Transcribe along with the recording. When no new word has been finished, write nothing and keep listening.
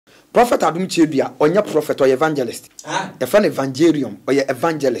Prophet Adom Kyei Duah, onye prophet or evangelist. A fan evangelium or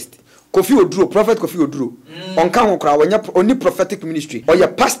evangelist. Kofi Oduro, Prophet Kofi Oduro. On Kankra, only prophetic ministry. Or your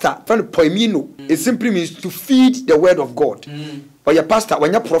pastor, fan poimino. It simply means to feed the word of God. Or your pastor,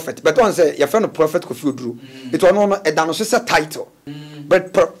 when you're prophet. But one say, your friend of Prophet Kofi Oduro. It was not a danosis title.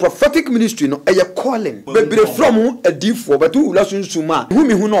 But prophetic ministry, no, a calling. But from a deep for, but who listen to ma, whom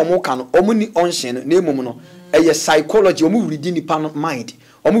you know more can, omni onsen, name a psychology, or move reading the mind.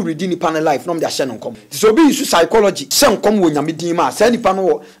 Omu reading the panel life from their shannon come. So be psychology, some come when you meet ma, send the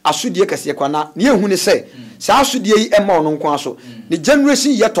panel, Asudia Cassiacana, near who say, Sasudia Emma non quaso. The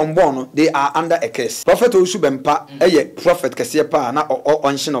generation yet unborn, they are under a curse. Prophet Owusu Bempa, a prophet Cassiapa, or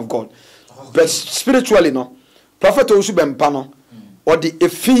unction of God. But spiritually, no, Prophet Owusu Bempa, no, or the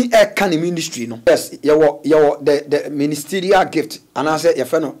Efin Air Canny ministry, no. Yes, the ministerial gift, and I say, your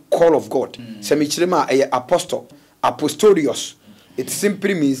friend call of God. Semichima, a apostle, apostolios. It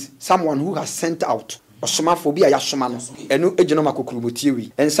simply means someone who has sent out. Osomaphobia ya somano. Enu ejenoma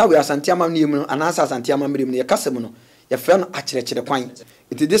kokrubotiewi. Ensa we asantiama nimu anasa asantiama mrimu ye kasemu no. Ye fe no akyerɛkyerɛ kwan.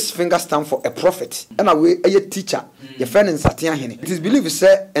 It is this finger stand for a prophet. And a way a teacher. Ye fe no nsatea hene. It is believed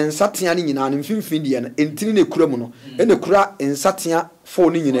say nsatea ni nyina no mfimfini de no. Entini ne kura mu no. Ene kura nsatea fo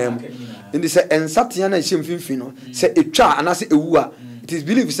ni nyina mu. Ndi say nsatea na hye mfimfini no. Say etwa anase ewu a. It is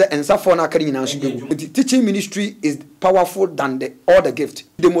believed that teaching ministry is powerful than all the gift.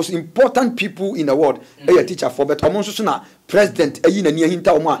 The most important people in the world are teacher for, but among na president ayi na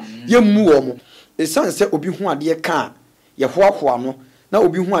hinta omo ye mu omo. The son say obi hu ade ka ye hoahoa no na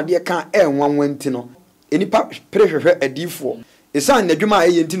obi hu ade ka enwanwanti no. Enipa prehwehwe adifo. The son na dwuma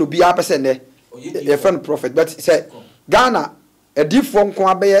ayi nti no bi apese ne ye friend prophet, but say Ghana adifo nko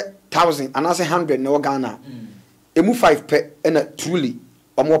abaye 1000 and 100 na Ghana. Emu 5 per and truly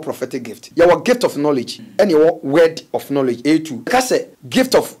a more prophetic gift. Your gift of knowledge and your word of knowledge. A2. Because a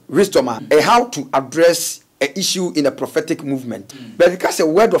gift of wisdom, a how to address an issue in a prophetic movement. But because a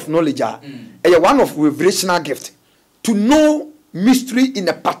word of knowledge, a one of revelational gift to know mystery in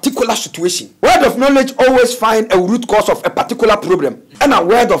a particular situation. Word of knowledge always find a root cause of a particular problem, and a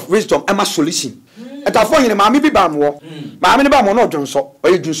word of wisdom a solution. At a phone in a mammy be bamwo. Mammy bamo no Johnson,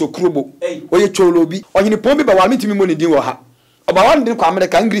 or you do so crubo, or you cholobi, or you pombi by 1 minute money do ha. About 1 day come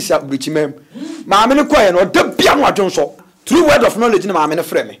American Greece up which mem. Mammy no quiet or the piano Johnson. True word of knowledge in a mammy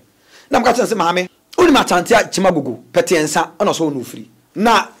frame. Now got some mammy. Only my tantia chimabugu, petiensa, and also no free.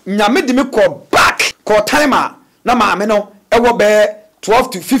 Now, Yamid me call back, call timer. Now mammy no, I will bear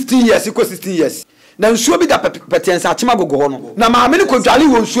 12 to 15 years, equal 16 years. Now show me that petiensa chimabugo. Now mammy could jolly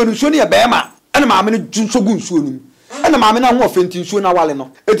won't show a bema. And mammy Junso Gunsun. And the mammy no offenting sooner while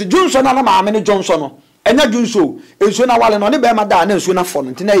no. It's Johnson and a mammy Johnson. And not Junso, and sooner while on the Bema Dan and sooner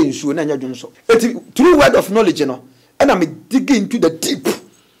fallen to name soon and Johnson. It's a true word of knowledge, you know. And I'm digging into the deep.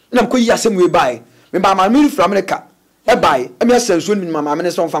 And I'm going to say, we buy. When my mammy from America, I buy. I'm just soon in my mammy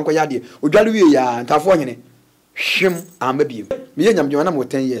son from Koyadi, or Jaluia and Tafoyane. Shim, I'm a baby. Me and Yam with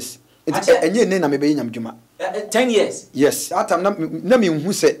 10 years. It's a year name, I'm a baby Juma. 10 years. Yes, at Nami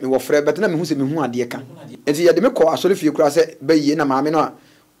who said me were Fred, but Nami who said me who are dear can. And he had the Miko, so if you cross it, Bay in a mamma,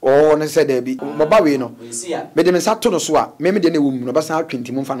 or I said there be Mabawino. But the Saturno Swa, maybe the woman of Bassa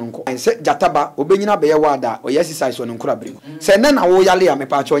 20 Monfanco, and said Jataba, Obeyina Bayawada, or yes, I saw no crabby. Said Nana Oyali, my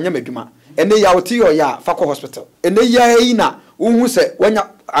patch on Yameduma, and they are Tio Ya, Fako Hospital. And they yaina, who said, when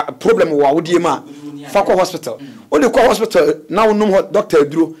a problem was Udima, Fako Hospital. Only call hospital now no Dr.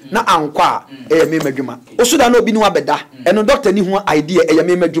 Drew na anqua e me madwuma o so da no bi no abeda e no doctor ni ho idea e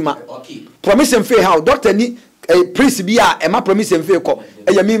me madwuma promise em fe how doctor ni priest bi a e ma promise em fe ko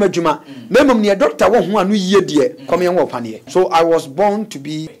e me madwuma na mum ne doctor wo ho anu yie de come yen wo pane. So I was born to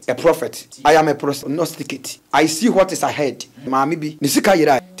be a prophet. I am a prognosticate. I see what is ahead. Maami bi ni sika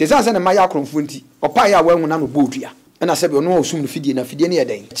yira te san se ne ma ya kromfo nti opa ya wa hu na no bodua e na se be no osum no fidie na fidie ne ye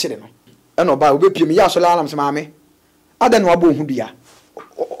den kire no e no ba obepiem ya so la alam se maami Aden wabo hudua.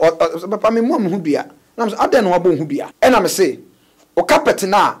 Papa me mo hudua. Na me aden wabo hudua. E na me say, o carpet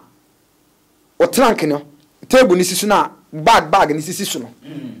na o trunk no, table ni sisu na bag ni sisi no.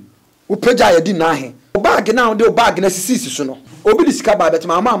 O peja ya di na he. O bag na o de o bag na sisi sisu no. Obi di sika ba bet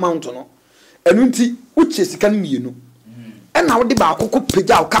ma amount no. Enu nti uche sika no mienu. E na o de ba akoko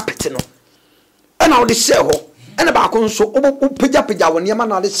peja o carpet no. E na o de share ho. E na ba akon so o peja wo ne ma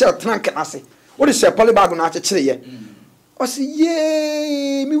na o de share trunk na se. O de share poly bag na akekere ye. I say,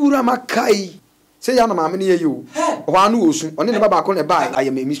 yay, me wura makai. Say, Yana Mammy, you. One Owusu, only never back on a buy. I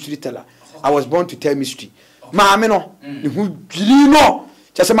am a mystery teller. I was born to tell mystery. Mammy, no, you know.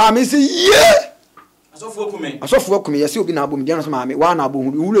 Just a mammy say, yeah. I saw for me, yes, you'll be now boom, Janus Mammy, one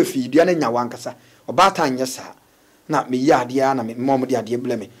album who will feed Diana Wankasa, or Batan, yes, sir. na me yadia na me mom de ade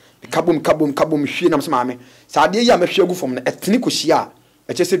blame kabom hwie na me maame sa ade ya me hwie gu fom na etene ko hia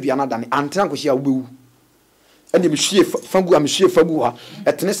a chese dua na dane antena ko hia wo bewu ande me hwie fagu am hwie fagu ha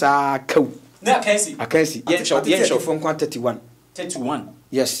etene sa kaw na akansi yen show from 31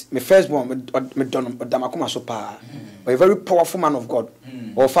 yes my first born me don damakoma so pa a very powerful man of God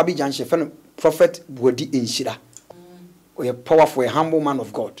or Fabi Janche prophet Bodi Inshira or a powerful, a humble man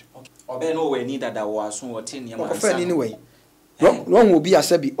of God. Obe no we need that was so what in your anyway. Wrong will be a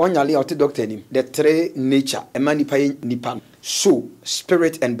sebi on your layout doctor him. The three nature, a manipay nipan, soul,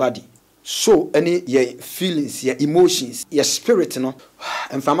 spirit, and body. So any your feelings, your emotions, your spirit, no,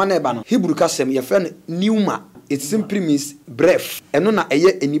 and Famanebano, Hebrew Kasem, your friend Numa. It simply means breath. And no na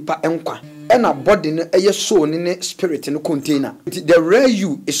eye enipa enkwa. And a body no eye soul in spirit in a container. The real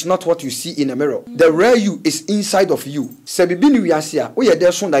you is not what you see in a mirror. The real you is inside of you. Sebibini wiasia. Oye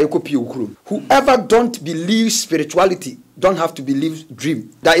there son da yokopi ukru. Whoever don't believe spirituality don't have to believe dream.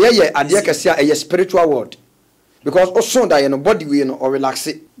 Da ye adie kesia eye spiritual world. Because also that your body we no or relax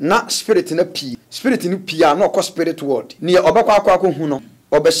it. Na spirit in a pee. Spirit in a pee no ko spirit world. Ni obakwa akwa hu no.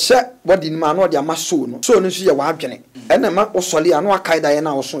 Obeshe body ni ma no de amaso no so no so ye wa adwene ene ma osole anu akai da ye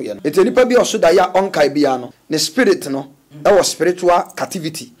na oso ye no etenipa bi oso da ya onkai bia no ne spirit no e was spiritual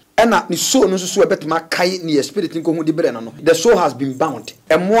captivity ena ni soul no so ebetuma kai ni spirit nko hu di bere no the soul has been bound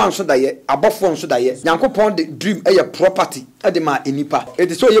emo anso da ye abofo anso da ye yankopon the dream e ye property e de ma enipa e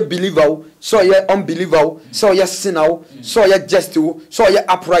de so ye believer so ye unbeliever so ye sinner so ye just so ye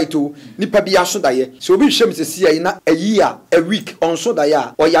upright nipa bi aso da ye so obi hwem se sia na a year a week onso da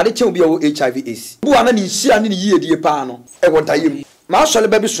ya o yare chen obi o HIV AIDS bu ana ni hia ni ye die pa no e wo da ye ma so le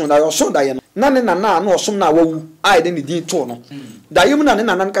ba bi so da yo so da ye no na ne na na osom na wawu ai de ni din to no da yim na ne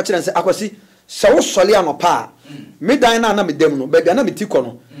na ka kire nse akwasi se wo sole anopa me dan na me dem no ba bia na me tiko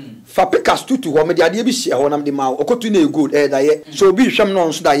no fa pikas tutu ho me de ade bi hie ho na me de ma okotu na gold da ye so bi hwem no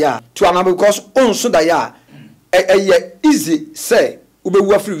nso da ya to ana because onso da ya easy say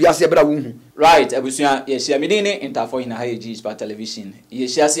ubewu afri wiase bra wo hu right abusuya ye hia me din ne interfo hina ha ye Spa television ye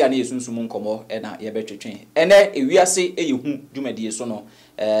hia se ana ye sunsun nkomo e na ye betwetwen ene ewiase e ye hu dwumadie so no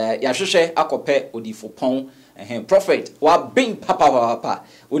ya hwehwe akopɛ odifo pon prophet wa bin papa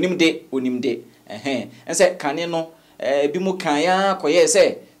onimde ense kane no bi mu kan ya koye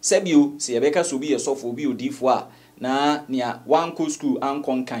se sebio se yebeka so bi ye sofo bi odifo a na nia wanko school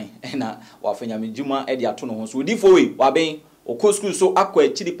ankon kan na wa fanyame djuma e de ato no ho so odifo we wa bin okɔ school so akɔ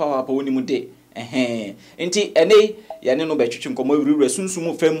akiri papa onimde enti ene ya ne no betwetwe nkomo ewurure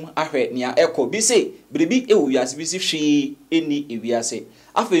sunsumu fam ahwe nia ekɔ bi se bribi e wo wiase bi si hwe eni ewiase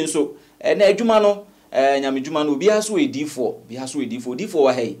afen so na adwuma no nyame dwuma no obi aso edifo difo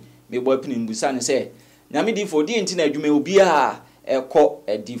wa hei me boy pinin busa ne se nyame difo di enti na adwuma obi a ekɔ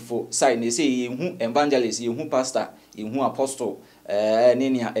edifo sai ne se yehu evangelist yehu pastor yehu apostle ne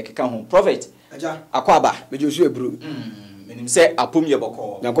nia ekeka ho prophet aja akwaba me josu ebru menim se apom ye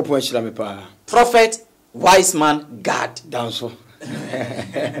boko yakopon ahira me pa prophet wise man god danso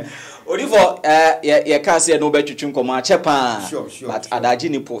odifo ye ka se no betwetwe nkomo ache pa but adaji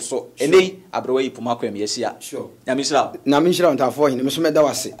ni po so ene abrewa yipoma kwam ye sia nyame hira ntafo hine me so meda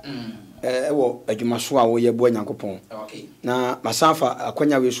wase ewo adwumaso a wo ye bo nyankopon okay na masanfa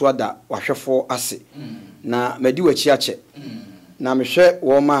akwanya we so ada wahwefo ase na medi wachi ache na mehwe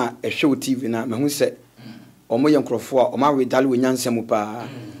wo ma ehwe TV na mehu se omo ye nkrofo a omo awedale we nyansem pa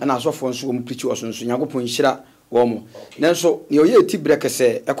na asofo nso wo mprichi osonso nyankopon hira wo mo nenso ne oye ti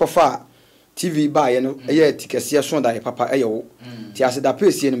brekese ekofa TV ba ye no eye tikese so da papa eye wo ti ase da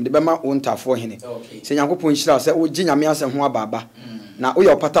pese nim de bema wo ntafo hene se nyankopon hira se wo gi nyame ase ho ababa na wo ye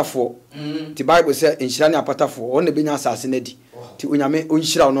opatafo ti bible se enhira ne apatafo wo ne benya asase na di ti onyame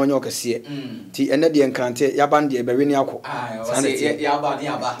onhira wo no onye okese ti ene de enkrante yaba de ebewe ne akọ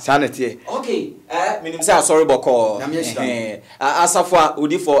yaba sanete okay minim say sorry boko asafo a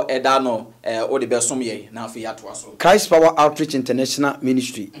odifo eda no o de besom ye na afi ato aso Christ Power Outreach International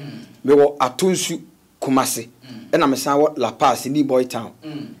Ministry me wo atonsu kumase ena me san wo La Paz ni boy town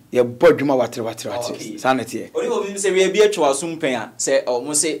ye bodwuma watere sanete odifo minim say we bi atwa aso mpen a say o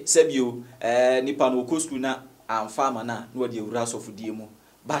mo say sebio nipa no ko school na amfama na wodi ewura sofudie mu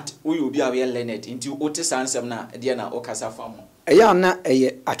but we obi a we learned into ote sansem na de na okasa fam eya na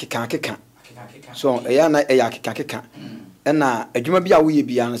eye akeka so eya na eye akeka na adwuma bi a wo ye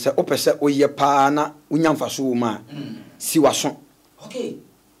bia no se opese oye pa na unyamfaso wo ma si waso okay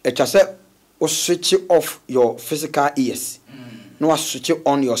etwa se o switch off your physical ears no switch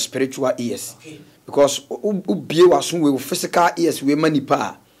on your spiritual ears because ubie waso we physical ears we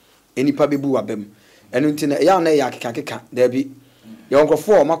manipa enipa bebu wabem enu ntina ya na ya akeka da bi ya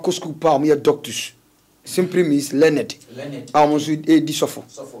nkrofo o makọ school pa o me doctors simply means learned. Almost a disofo.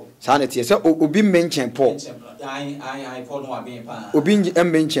 Sanity. So obi mention Paul. Obi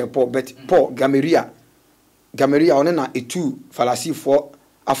mention Paul, but Paul Gameria onena etu falasi for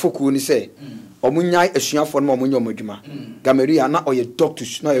afoku ni say. Omunyai esuafo no omunyo modwuma. Gameria na oye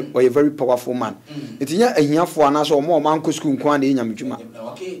doctors na oye very powerful man. Etinya ahiafo anaso omo manko school nkwa na enyam dwuma.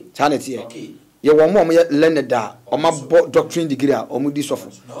 Sanity. Ye wo mo ye learned da o ma doctrine degree a o mu di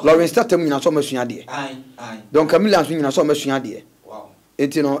sofo Lawrence tatam nyina so masua de donc Camilla so nyina so masua de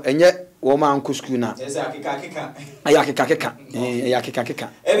enti no enye wo ma anko school na aya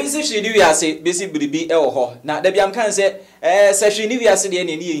keka ebi se hwedi wi ase besi biribi e wo ho na da bia mkan se se hwedi wi ase de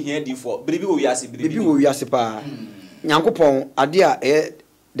ne ne ehia difo biribi wo wi ase biribi wo wi ase pa Nyankopon ade a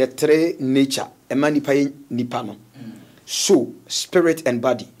the three nature nipa no soul, spirit and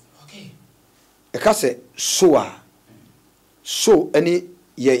body. Ekase so any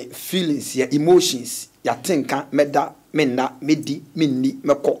ye feelings, ye emotions, ya tinka meda menna medi minni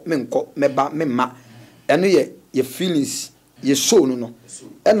meko menko meba memma eno ye feelings ye soul no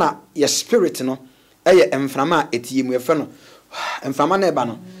ena ye spirit no eye emframa etie mu efe no emframa na eba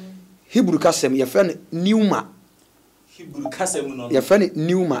no Hebrew kasem ye fe no pneuma ye fe no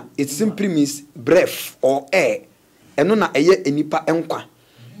pneuma. It simply means breath or air. Eno na eye enipa enkwa.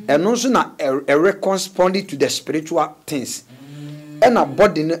 And also na corresponding to the spiritual things. And a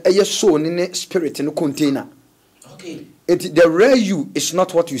body no a soul in a spirit in a container. Okay. The real you is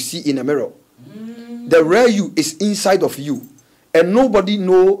not what you see in a mirror. The real you is inside of you. And nobody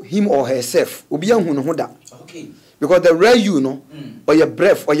know him or herself. Okay. Because the real you know, or your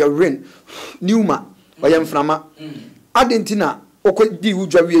breath, or your rain, pneuma, or your inflama. Adentina, oko di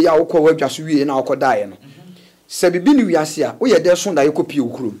ujawi ya oko webjasuwi na oko die no. Sebibi ni wiasia o ye de so da yekopi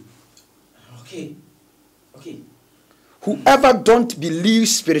okuro. Okay. Whoever don't believe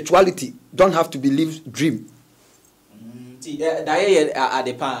spirituality don't have to believe dream. Da ye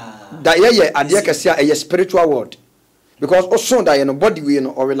ade kasia a spiritual world. Because also da ye no body we no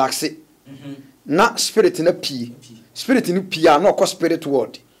or relax it. Na spirit na pi. Spirit ni pi na ko spirit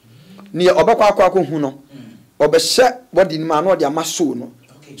world. Ni obakwa akwa hu no. Obehye body ni ma na de amaso no.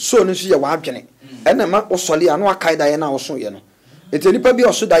 So no so ye wa adwene. Ena ma osole ya no akai da ye na oso ye no etenipa bi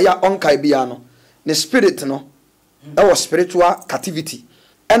oso da ya onkai bia no ne spirit no e was spiritual captivity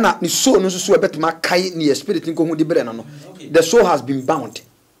ena ni soul no so ebetuma kai ni spirit nko hu di bere no. The soul has been bound.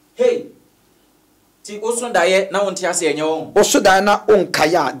 Hey, ti oso da ye na wonti ase enye won oso da na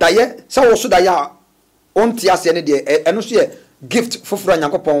onkai a da ye se oso da ya onti ase ne de eno so ye gift foforo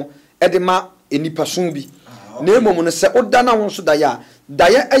Nyankopon e de ma enipa son bi na emom no se oda na won so da ya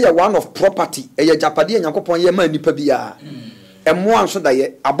daye eye one of property eye japade Nyankopon ye ma nipa bia emo anso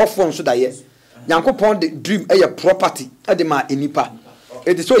daye abofo anso daye Nyankopon the dream eye property e de ma enipa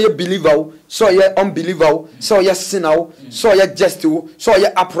it is so ye believer so ye unbeliever so ye sinner so ye just so ye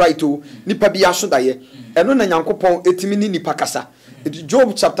upright nipa bia so daye eno na Nyankopon etimi ni nipa kasa.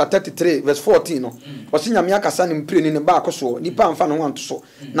 Job chapter 33 verse 14 no osi nyame akasa ne mpire ni ne ba akoso nipa amfa no wanto so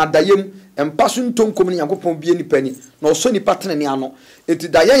na dayem empaso ntonkom ne Nyankopon bie nipa ni na oso nipa tene ne ano enti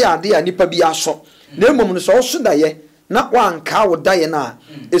daye ya ade ya nipa bia so na emom no so oso daye na wanka wo daye na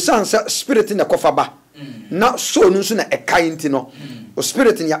esanse spirit ne kofa ba na so no so na ekai nti no o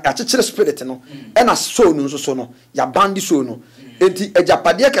spirit ne ya chechire spirit no e na so no so no ya bandi so no enti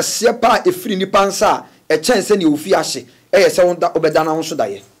ejapade kase pa efiri nipa nsa e chense ne ofi ahye se wonda obeda na wonso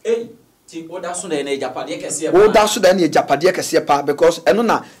daye ti oda so na ejapade kase pa oda so da na ejapade kase pa because eno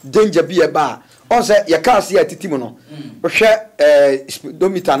na danger bi e ba on se ye ka ase atitimu no hwe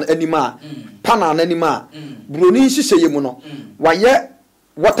domitan anima pana na anima broni hihye yemu no waye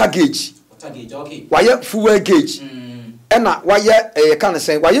water gauge okay waye fuel gauge ena waye kan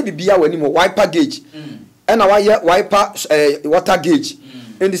say waye bibia wanimo wiper gauge ena waye wiper water gauge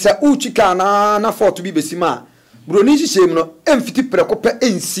and say uchika na fort bi besima broni hihye mu no emfiti prekope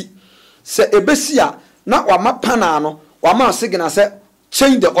ensi se ebesia na wama pana no wama signal say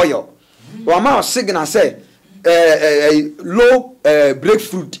change the oil wama signal say low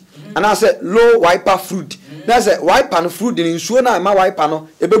breakfruit and I say low wiper fruit na say wiper no fruit in nsuo na ma wiper no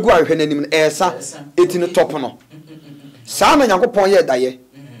ebegu ahwe nanim esa etino top no saa na Nyankopon ye daye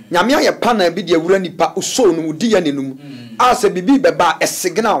nyame aye pana bi de awura nipa uso no di ya nenum asa bibi beba a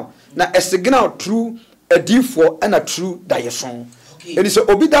signal na a signal true a D4 and a true diason. It is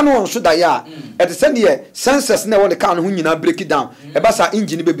obida no so da ya e te send ye sensors na won ka no nyina break down e ba sa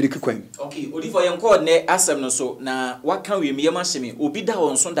engine be break kwan. Okay, odi for yen call ne asem no so na waka we me yemahye obida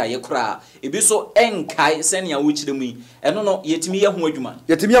won so da ye kra e bi so enkai senia wo chire mu eno no yetimi ye ho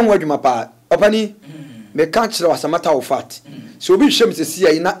adwuma pa opani me kan chire wasamata wo fat so obi hwem sesi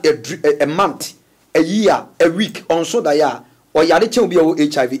ya na a month a year, a week on so that ya or yadiche be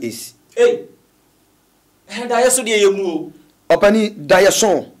HIV AIDS. Hey, and I also dear you Opani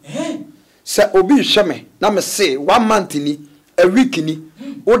diason. Say obi shame na me say 1 month ni a week ni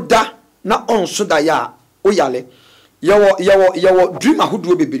oda na on so that ya oyale yawo dream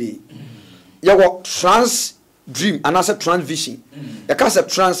ahodo bebere yawo trans dream and as a trans vision ya ka say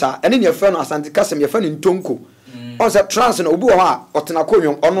trans a ene ne fa no asante ka say me fa no ntonko on say trans no obi wo ha otena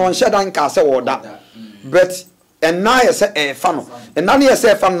konwom ono on shedan ka say wo da but and na ya say e fa no and na ya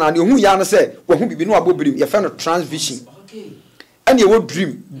say fa no na hu ya no say wo hu bibi no abobirim ya fa no trans vision and you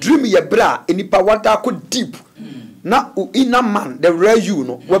dream ye bra enipa wada ko deep na inner man the real you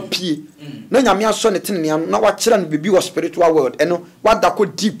no wa pie na nyame aso ne tene na wa kira no bibi was spiritual world eno wada ko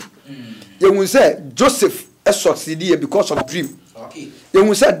deep ye hu say Joseph succeeded because of dream ye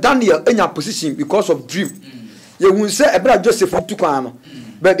hu say Daniel enya position because of dream ye hu say ebra Joseph tukwan no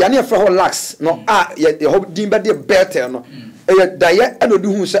but ya na for lax no ye din be de better no e da ye eno di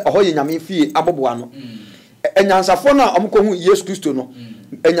hu say oho ye nyame fie aboboa no enyansafo na omko hu Yesu Kristo no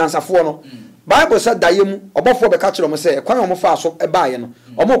enyansafo no Bible said that you obofo be ka kire mo say kwan omofa aso e baaye no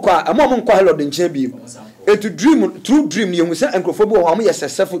omokwa omomko hello de nche bi it dream through dream you say enkrofo bi o yes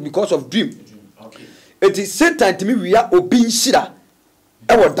successful because of dream it is Satan to me we are obi nhira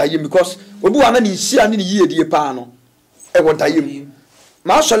e woda yim because obi wa na ni nhira ni yie die pa no e woda yim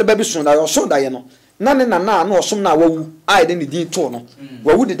ma so le ba bi so da yo so da ye no na ne na osom na wawu ai de ni din to no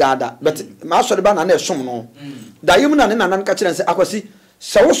wawu de dada but ma so le ba na esom no da yim na ne na ka kire say akwasi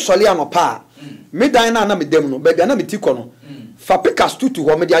so sole anopa me dan na me dem no ba bia na me tiko no fa pikas tutu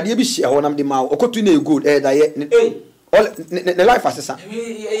ho me de ade bi hie ho na me de ma okotu na good da ye ne life asesa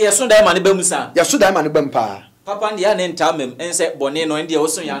yeso dan ma ne ba musa yeso dan ma ne ba mpa papa ndi ya ne ntamem ense bone no ndi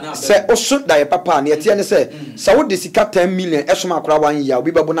oso ya na se oso da ye papa ne tie ne se wo de sika 10 million esoma akora wan ya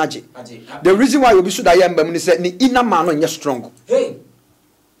obi babo naje the reason why obi so da ye mbam ni se ni inner man no nye strong hey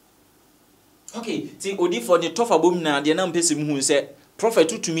okay ti odi for the tough abom na de na mpesi mu se prophet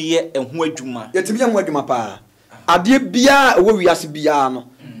tutumi ye ehu adwuma yetimi ye ehu adwuma pa ade bia wo wiase bia no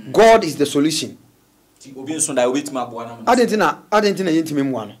God is the solution ti obi nso da obi timi aboa na adentina yentimi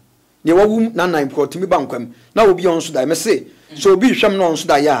mu ano ne wawu na nan ko timi bankwam na obi on so da me say so obi hwem no on so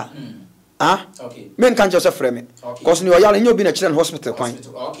da ya okay men kan just frame me cause ne oyale nyobi na children hospital kwan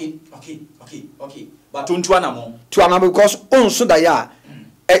okay but ontu ana because on so da ya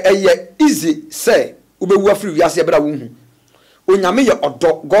easy say ubewu afri wiase e bra wo hu onyame ye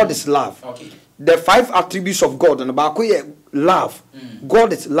odo God is love the 5 attributes of God and ba ko ye love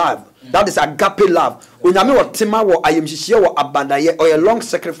God is love that is agape love onyame wo tema wo ayemhihie wo abadaye or a long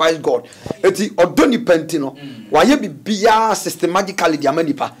sacrifice God eti odo ni pentino wa ye bibia systematically di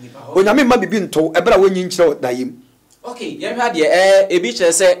amanipa onyame ma bibi nto ebra wonyi nkyere dayem okay ye hwa de ebi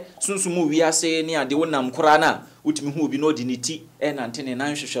kire se sunsumu wiase ne ade wonam kora na utimi hu obi no di niti na ntene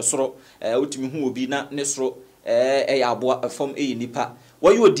nan hwehwe soro utimi hu obi na ne soro ya aboa from nipa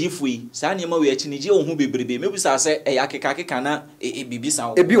what you difu yi saa ne ma we achi ne je ohun bebrebe mebusa se ya keka na bibisa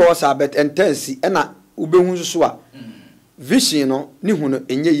wo ebi wo sa bet intense na ubehu so a vision no ni hu no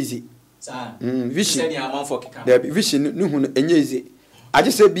enye easy vision se ni amanfo keka the vision ni hu no enye easy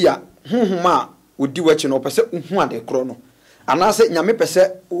age se bia honhoma odi wachi no pese hu ade kro no anase nyame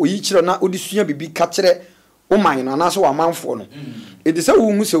pese oyi kire na odi sua bibi ka kire o man no anase wa manfo no edi se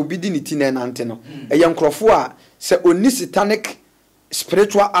wo hu se obi di ni ti na nante no eye nkrofo a se oni satanic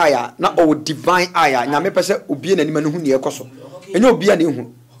spiritual eye na o divine eye nyame pese obi na nima no hu ne ekoso enye obi na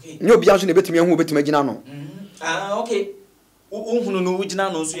hu enye obi anso na betimi hu betimi gina no okay uhunu no wugina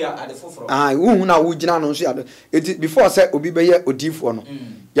no so ya ade foforo uhunu na wugina no so ya it before say obi be ye odifo no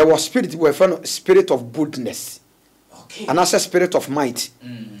ya was spirit boy for no spirit of boldness okay and as a spirit of might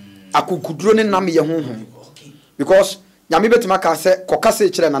akukuduro ne nam ye honhom because nyame betima ka say kokase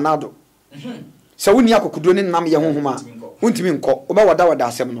kire na nado se woni akukuduro ne nam ye honhom a untimi nko oba wada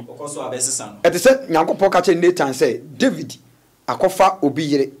asem no okoso abesesa no ete se nyankopɔ ka kire Nathan say David akofa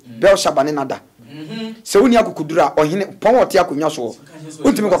obi yire Belshazzar ne nada se woni akukuduro a ohene pon wote akonya so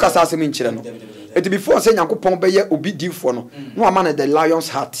untimi kokasa asem nkire no ete before say nyankopɔn be ye obi difo no no ama na the lion's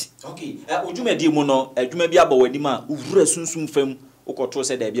heart okay odwuma di mu no adwuma bi aba wani ma owura sunsum fam ukoto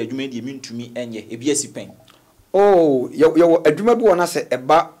se da bi adwuma di mentumi enye ebi asipen oh yo adwuma bi wona se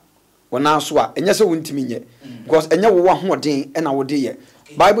eba wona so a enye se wontimi nye because enye wo wa hoden na wo de ye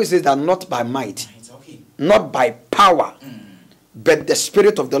Bible says that not by might not by power but the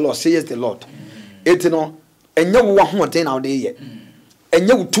spirit of the Lord says the Lord it no enye wo wa hoden na wo de ye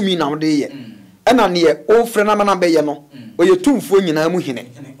enye wo tumi na wo de ye ena ne ye o frɛ na mana be ye no o ye tumfo nyina mu hene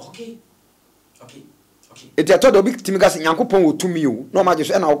okay It ya told obi timi gas Nyankopon wo tumi o. No ma je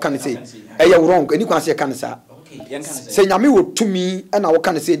so e na wo kan say. E ye wrong. Eni kwan say kan sa. Say nyame wo tumi e na wo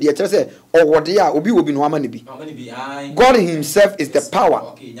kan say de kire say owode a obi wo bi no ama ne bi. God himself is the power.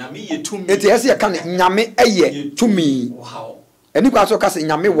 Okay, nyame ye tumi. It yes ye kan nyame eye tumi. Wow. Eni kwan so ka say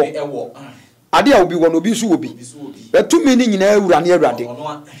nyame wo. Ade a obi wo no obi so obi. But tumi ni nyina awura ne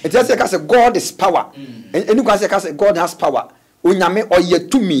awurade. It yes ye ka say God is power. Eni kwan say ka say God has power. Onyame oye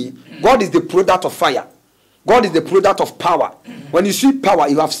tumi. God is the product of fire. God is the product of power. When you see power,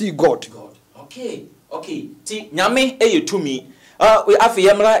 you have seen God. Okay. Okay. Ti nyame eye tumi. We afi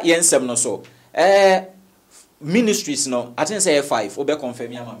yemra yensem no so. Ministries no. I think say 5. Obe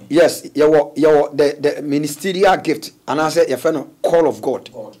confirm ya mami. Yes, the ministerial gift and I say your no call of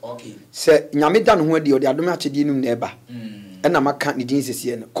God. God. Okay. Say nyame dan ho de adom achedi num na eba. Na maka ni din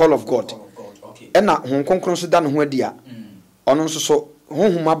sese no call of God. Okay. Na hon konkron so dan ho de a. Ono nso so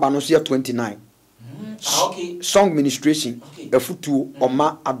honhum aba no so 29. Okay. Song ministration, efutuo,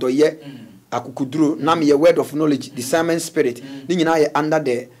 oma adoye, akukuduro, nam ye word of knowledge, discernment spirit. Ni nyina ye under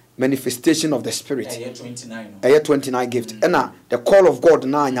the manifestation of the spirit. 29. 29 gift. Ena the call of God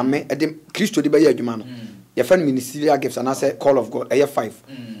na nyame ede Kristo de be ye adwuma no. Ye fan ministerial gifts and I say call of God 5.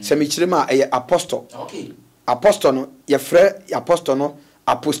 Se me kirema apostle. Okay. Apostle no ye frɛ apostle no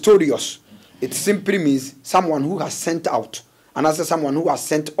apostolios. It simply means someone who has sent out. And I say someone who has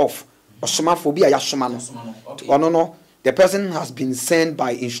sent off. Osomaphobia yasomano. No. The person has been sent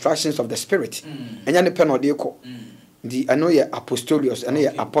by instructions of the spirit. Enya ne peno de ko. Di ano ye apostolios, ano ye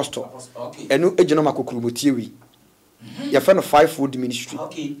apostle. Eno ejino makokuru motiwi. Ye fe no 5-fold ministry.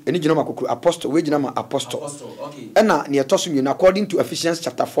 Eni ejino makokuru apostle, we ejino ma apostle. Ena ne etoso mi according to Ephesians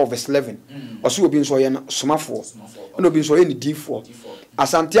chapter 4 verse 11. Oso obi nso ye no somafo. Ono obi nso ye ni D4.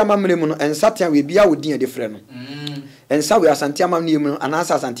 Asante amamre mu no ensatia we bia wodin de frɛ no. Ensa we asante amamre mu no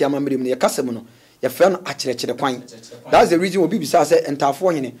anasa asante amamre mu no ye kasem no ye frɛ no akyerɛkyerɛ kwan. That's the reason obi bisa say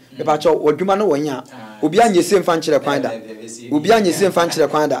entafo hene be ba cho odwuma no wonya obi anyese mfa nkyerɛ kwan da. Obi anyese mfa nkyerɛ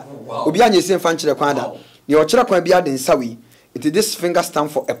kwan da. Obi anyese mfa nkyerɛ kwan da. Ne o kyerɛ kwan bia de nsa we. This finger stand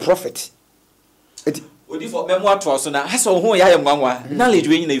for a prophet. Odi for memoir to so na hasa ho ya nwanwa knowledge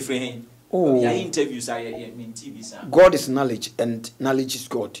we nyina ifre hen. Oh, yeah, interviews I mean TV sir. God is knowledge and knowledge is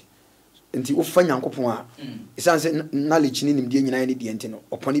God. Nti ofa Nyankopon a isan say knowledge ni nimde nyina ni de ntino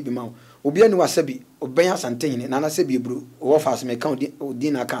oponi bi ma obi ani wasabi obenya santehine na na se bi ebru wo fa se me kan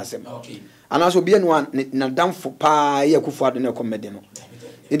odi na kan asem. Okay. Ana so obi ani na damfo pa ye kufu ado na komede no.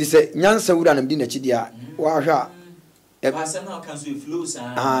 It is nyansa wura na mdi na chidi a wa hwa Pastor now can so flow sir.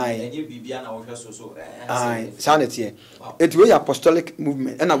 And you bibia na wo hwa so. Aye, sanity. It we apostolic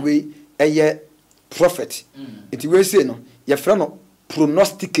movement and we a prophet. It will say no, your friend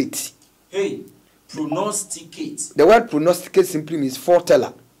prognosticate. Hey, prognosticate. The word prognosticate simply means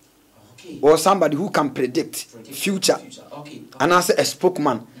foreteller. Okay. Or somebody who can predict future. Okay. And as a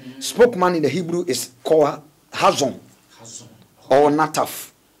spokesman. Spokesman in the Hebrew is called Hazon. Or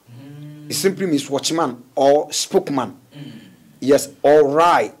Nataf. It simply means watchman or spokesman. Yes, or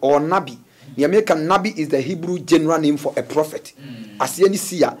Rai or Nabi. The American Nabi is the Hebrew general name for a prophet. As any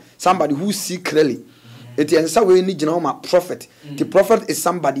seer, somebody who see clearly. It is we need a prophet. The prophet is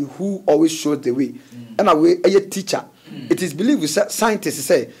somebody who always shows the way. And a teacher. It is believed scientists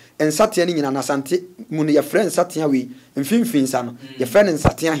say and Satian in an Asante Muni your friend Satian we and Finfinsano, your friend in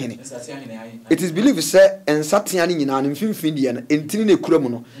Satian Hene. It is believed say and Satian in an Finfindian in Tine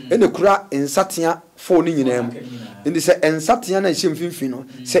Kuromono and the Kura in Satian phoning in them. And they say and Satian and Shim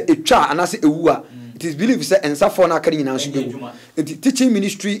Finfino say a cha and I say a wua. It is believed say and Safona Karina. The teaching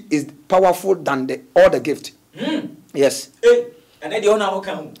ministry is powerful than all the gift. Yes. And then the owner will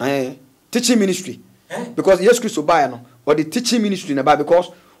come. Teaching ministry. Because yes, Christo Bayano or the teaching ministry in the Bible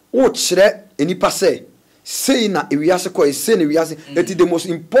because what shre any passe say na ewiase is saying ewiase it is the most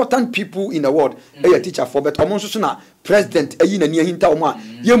important people in the world a teacher for but among so na president ayi na ne hinta omo a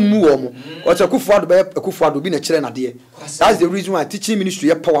yemmu omo o che kufuado bi na kire na de. That's the reason why teaching ministry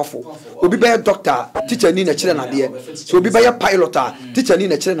is powerful. Obi be doctor teacher ni na kire na de. So obi be pilot teacher ni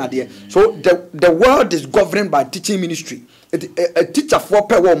na kire na de. So the world is governed by teaching ministry. A teacher for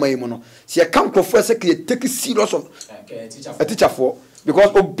per woman no. See a count of first take serious of a teacher for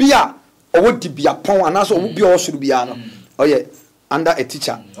because obia or would be a pound and also would be also be no. Oh yeah, under a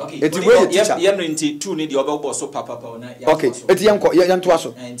teacher. Okay. It's way a teacher. Yem two need your boss so papa. Okay. It's young to us.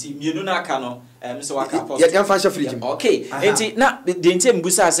 And you know na cano so waka free. Okay. And na the intem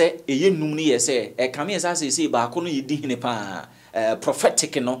busa say a yen numni ye say e come as say ba ko no yedi hine pa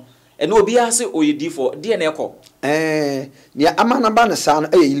prophetic no. And obi ase oyedi for DNA ko. Nia amana ba na sa no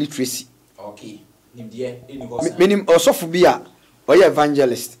illiteracy. Okay. Nim de any go. Minim osofu bia or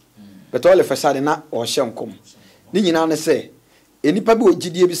evangelist. but all of a sudden na or sham come. Ni nyina ne say enipa bi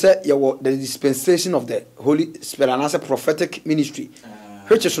ogidie bi say ye the dispensation of the Holy Spirit and as a prophetic ministry,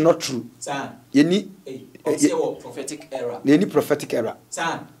 which is not true. Ye ni prophetic era. Ye ni prophetic era.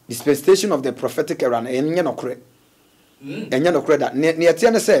 Dispensation of the prophetic era na enye no kore. Enye no kore da. Ne tie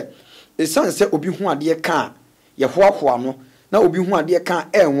ne say e san say obi hu ade ka ye hoahoa no na obi hu ade ka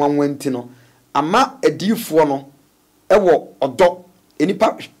enwanwanti no ama adifo no ewo odo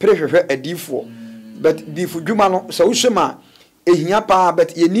enipa prehwehwe adifo but difu dwuma no so wohwema ehia pa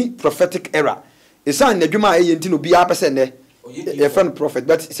but ye ni prophetic era e san na dwuma eyenti no bia pese ne ye friend prophet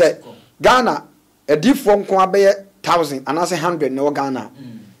but say Ghana adifo nko abaye 1000 and as 100 no Ghana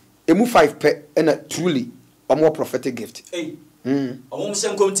emu 5 pe na truly omo prophetic gift Omum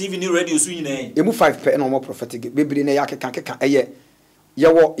Senkom TV ni radio so nyina emu 5 pe na omo prophetic gift bebiri na yakeka eye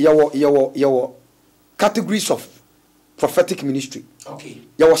yewo categories of prophetic ministry. Okay.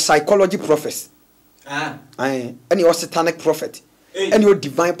 Your psychology prophets. And your satanic prophet. And your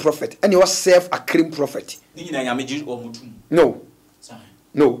divine prophet. And your self-acclaimed prophet. No.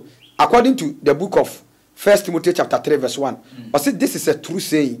 No. According to the book of 1 Timothy chapter 3 verse 1, I said this is a true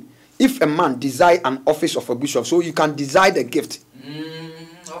saying. If a man desire an office of a bishop, so you can desire the gift.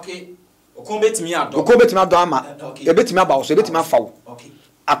 Okay. Okay.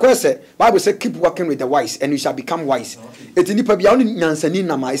 Akwa say Bible say keep working with the wise and you shall become wise. Eti nipa bia oni nyansani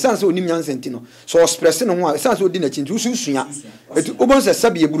na ma isan say oni nyansenti no so express no ho isan say odi na chintu susua eti obon say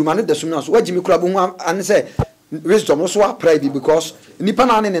sabe eburuma no desum no so wagimi kura bo ho an say wisdom no so apply bi because nipa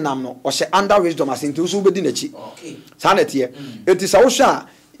na ne nam no o she under wisdom asinti so obedi na chi sa na tie eti sa wo sha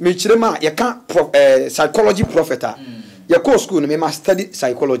me kire ma ye ka psychology prophet ye go school no me must study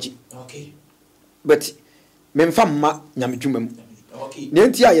psychology but me mfa ma nyamedwuma mu. Okay.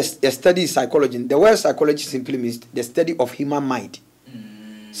 You study psychology. The word psychology simply means the study of human mind.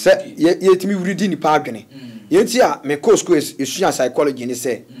 So, yet me reading the paragony. Yentia me co school is psychology and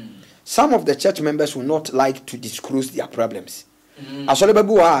say some of the church members will not like to disclose their problems. Asole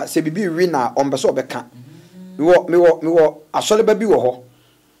baby wa se bibi rina ombeso obeka. Me wo asole baby wo ho.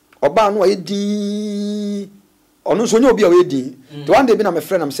 Oba no ayedi onu so nya obi a we din. The one day be na my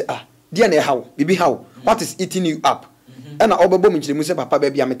friend am say dear na how bibi how what is eating you up? And obebo minchire say papa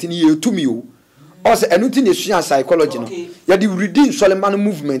baby ametini ye tumi o o say enuti na sua psychology no ya di redeem Solomon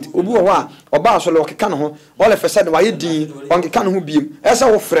movement obi wo a oba asole okeka no ho all of a sudden wa ye din onkeka no ho biem esa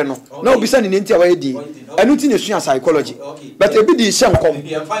wo frɛ no na obi sa ne nti a wa ye din enuti na sua psychology but ebi di hyenkom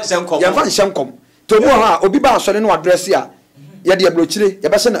ya fa hyenkom to obi wo a obi ba asole no address a ya de abrochire ya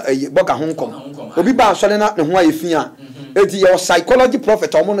ba se na boga ho nkom obi ba asole na ne ho ayefi a eti your psychology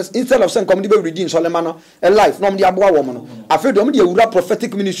prophet instead of saying come dey redeem Solomon a life no dey aboa wo mo no afei do mo dey ewura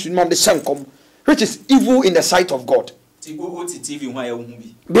prophetic ministry no dey shenkom which is evil in the sight of God. TV ho aye hu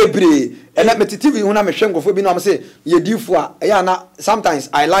bi bebre ena me TV ho na me hwenkofo bi no am say ye difo a ya na sometimes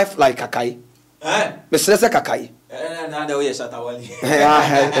I life like kakai me stress kakai na da we shatawali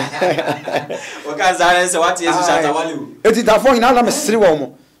o ka zare se what is shatawali eti da fo ina na me sere wo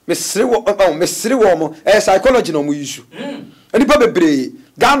mo mesiri wo mo psychology no mo issue enipa bebre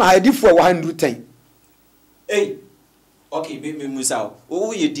Ghana ha difo 110 okay me musa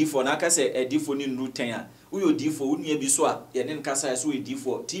o ye difo na ka se edifo ni nru 10 a o ye difo o nua bi so a ye ne nka sa so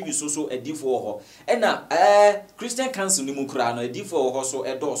edifo TV so edifo ho na Christian council ni mu kura no edifo ho so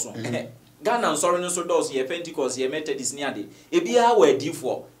edoso Ghana sorry no so dos ye Pentecost ye Methodist ni ade ebia wa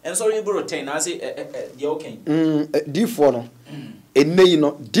edifo sorry bro 10 na say ye okay difo no enei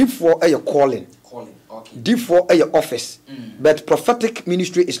no difo your calling okay difo your office but prophetic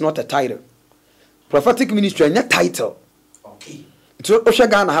ministry is not a title. Prophetic ministry is a title. Okay. So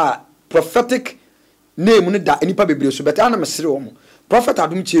Ghana ha prophetic name no da enipa bebre so but ana mesere wo mo prophet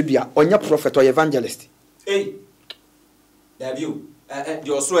Adom Kyei Duah onya prophet or evangelist there you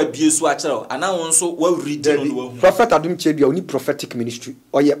your so abiesu a kire ana won so wa read no wo prophet Adom Kyei Duah oni prophetic ministry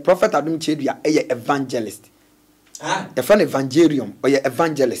or ye prophet Adom Kyei Duah evangelist the fan evangelium or your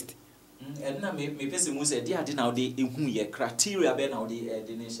evangelist. Na me pese mu say dia de na de ehu ye criteria be na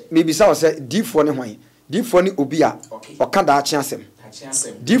de nation. Maybe say D4 ne hwan. D4 ni obi a oka da ache asem.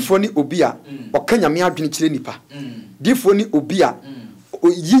 D4 ni obi a oka nyame adwene kire nipa. D4 ni obi a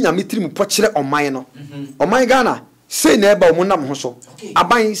yi nyame tiri mu po kire oman no. Oman Ghana say na eba omo nam ho so.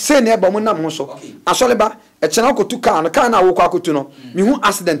 Aban say na eba omo nam ho so. Asoleba echena akotu car na awokwa akotu no mehu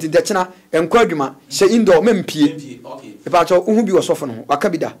accident de chena enkwa adwuma she indoor mempie eba cho uhu bi osofo no waka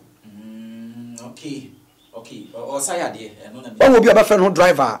bi da okay o sayade no na bi oba fe no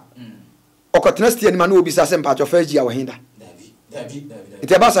driver okotena stie ni ma no obi sa se mpa cho fa gi a wo hinda David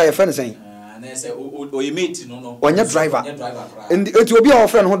ite ba sa ye fe ne sen onye driver and it will be our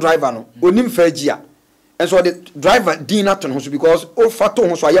friend who driver no onim fagia and so the driver din not on because o fato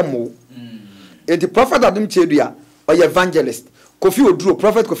ho so ayemo the prophet Adom Kyei Duah or evangelist Kofi Oduro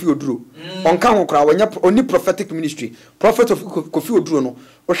prophet Kofi Oduro onka ho kra oni prophetic ministry prophet of Kofi Oduro no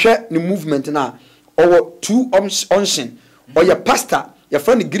o hwe ni movement na or two unction or your pastor your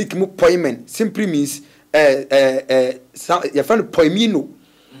friend Greek mu poimen simply means your friend poimino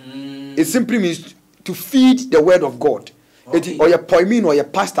it simply means to feed the word of God. Okay. Or your poimin or your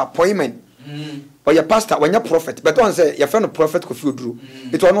pastor poimen or your pastor when your prophet but one say your friend prophet Kofi Oduro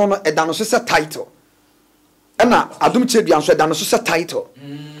it was no a danososa title and Adom Kyei Duah so danososa title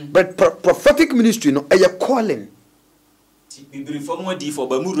but prophetic ministry no a calling be from a D for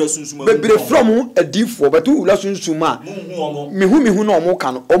Bermuda from a D for but two lessons to ma me who no more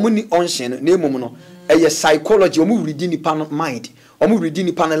can omni onsen name no a psychology or move reading the pan mind omu reading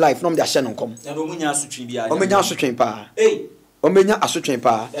the panel life no dey ahye no kom na omenya asotwe bia omenya asotwe pa omenya asotwe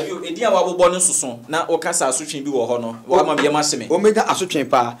pa edi a wabobọ no soso na okasa asotwe bi wo ho no wa ma bia ma seme omenya asotwe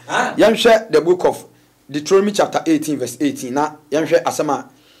pa yanhwe the book of Deuteronomy chapter 18 verse 18 na yanhwe asema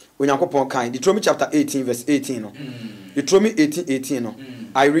onyankopon kan Deuteronomy chapter 18 verse 18 no Deuteronomy 18:18 no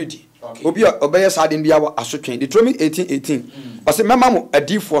I read obi obeye sadin bia wa asotwe Deuteronomy 18:18 ose mema mo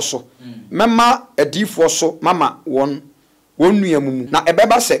adifo so mema adifo so mama won wonu amumu na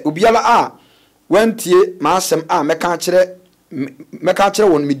ebeba se obiala a wantie maasem a meka kire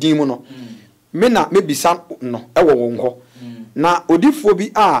won medin mu no me na mebisa no ewo won ho na odifo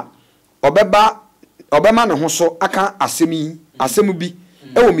bi a obema ne ho so aka asem bi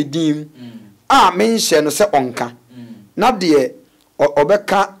ewo medin a menhye no se onka na de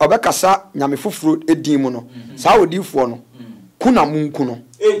obekasa nyame foforo edin mu no saa odifo no kuna munku no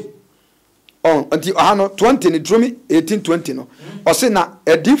until ahano 20 ni Deuteronomy 18:20 no o se na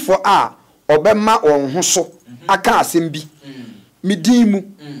edifo a obema won ho so aka asem bi medin mu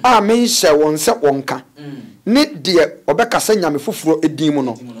a menhye won se wonka ne de obekasa nyame foforo edin mu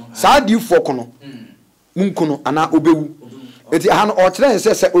no saa difo ko no munku no ana obewu eti ahano o kire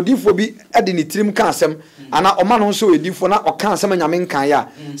se odifo bi ede ni tirim ka asem ana o ma no so edifo na o ka asem nyame nkan ya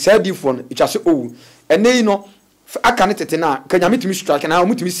saa difo no itwa se owu enei no aka ne tete na ka nyame timi strike na o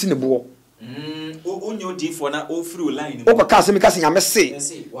mutimi si ne bo onyo difo na o free line o ka asem ka se nyame se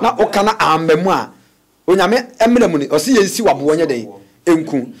na o kana ambamu a o nyame emramu ni o se yensi wabo nya den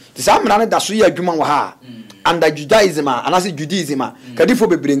enku ti sa amra ne da so ye adwuma wo ha under Judaism ana se Judaism ka difo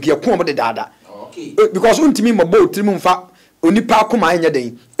bebrenki e ko mo de dada okay because untimi mo bo tirim mfa onipa akoma anya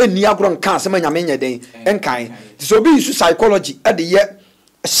den eni agro nka asem nyame nya den enkan ti so bi su psychology e de ye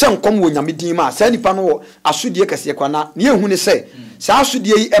senkom wo nyame din ma sa nipa no asodie kase kwana ne ehu ne se sa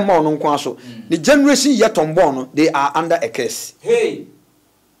asodie yi ema ono nko aso the generation yet unborn no they are under a curse. Hey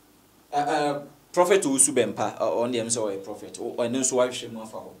prophet Owusu Bempa on them so a prophet o no so wa hwe mu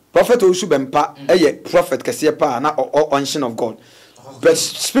afa ho prophet Owusu Bempa eye prophet kase pa na unction of God but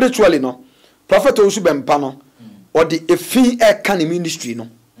spiritually no prophet Owusu Bempa no or the efin e kan ministry no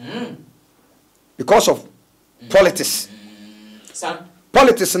because of politics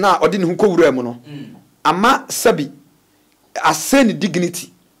politics na odi ne hu ko wura mu no ama sabi ascend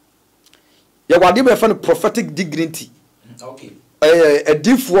dignity ya wade be fa no prophetic dignity okay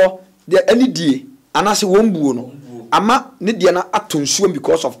edifo de ani die anase wombuo no ama ne die na atonsuo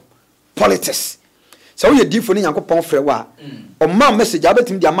because of politics so we edifo ne yankopon frɛ wa o ma message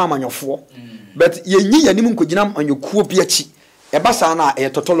abetim de ama amanyofo but yenyi yanim nkogina anyokuo bi achi eba sa na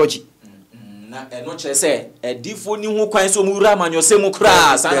tautology na no kire se edifo ni hu kwan so mu wura amanyose mu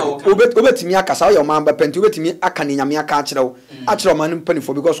kra sa na obetimi akasa o ma ba penti obetimi aka ne nyame aka akire wo akire o ma no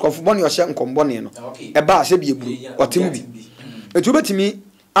panifo because kofu bone o hye nkombone no eba se bi eburu otim bi etu obetimi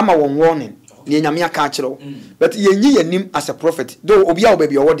ama won warning ne nyame aka akire wo but yenyi yanim as a prophet do obi a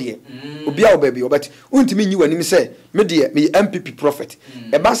obabi owo de obi a obabi but untimi nyi wanim se me de me MPP prophet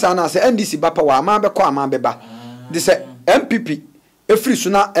eba sa na se NDC bapa wa ama be ko ama beba de se MPP efri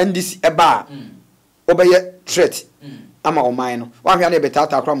suna NDC eba obeye threat ama oman no wa hwa na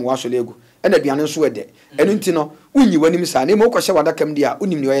betata akra mo waso lego ena duane nso ede enu nti no unyi wanim sa na mo ko hye wadakam dia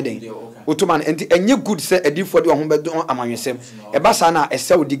unim ne oyeden otoman enti enye good se edifo de ho bedo amanwesem eba sa na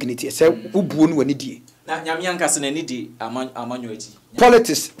ese dignity ese ubuo no wani die na nyame ankase na ni di amanyo ati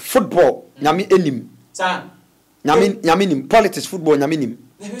politics football nyame enim sa nyame nim politics football nyame nim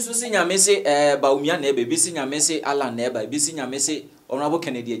na biso se nyame se baumia na ebe bisi nyame se ala na eba bisi nyame se Honorable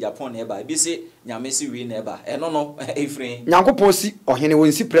Kennedy Japan na eba bisi nyame se wi na eba eno no efren nyankopon si ohene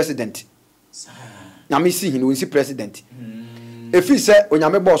wonsi president nyame si hene wonsi president efi se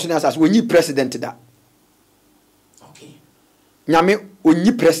onyame boss na asase wonyi president da okay nyame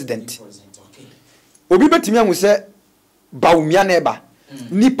onyi president obi betimi ahu se baumia na eba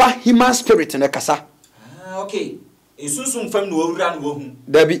nipa human spirit na kasa okay esunsun fam no wura no hu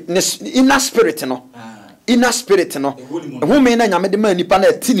dabi inner spirit no inner spirit no hu me na nyame de ma nipa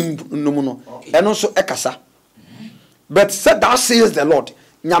na tinim num no eno so ekasa but said that says the Lord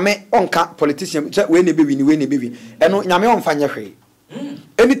nyame onka politician we ne bewi eno nyame onfa nye hwe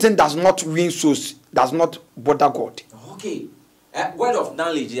anything does not win souls does not bother God. Okay. Word of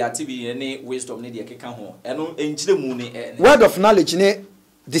knowledge ya TV any wisdom ne de keka ho eno enchire mu ne word of knowledge ne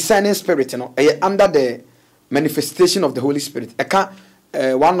discerning spirit no under the manifestation of the Holy Spirit.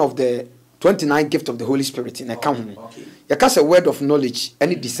 One of the 29 gifts of the Holy Spirit in account. You can say word of knowledge,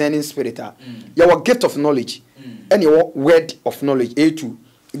 any discerning spirit. Your gift of knowledge, any word of knowledge. A2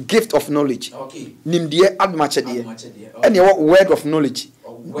 gift of knowledge. Nimdie admachedie. Any word of knowledge.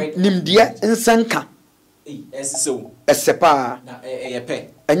 Nimdie insanka. Esepa.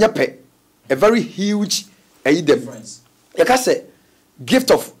 Enyepe. A very huge difference. You can say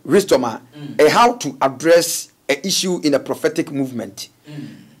gift of wisdom, how to address an issue in a prophetic movement.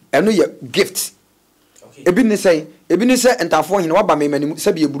 And know your gift. Ebini say entafo hin wa ba me manim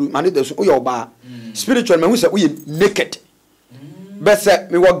se be eburu mane de so o your ba spiritual man who say we naked. But say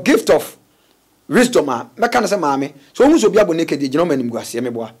me what gift of wisdom me kan say maame so hu so bia bo naked gina manim guase me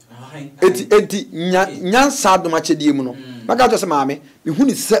boa. Enti nyansa do ma chedie mu no. Maka to say maame me hu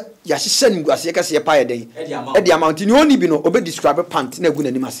ni se ya hihye nim guase ka se pa ye den. E di amount ni oni bi no obe describe pant na gu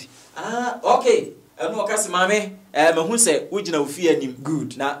nanim ase. Okay. No kasi mame mahu se ugina ofi anim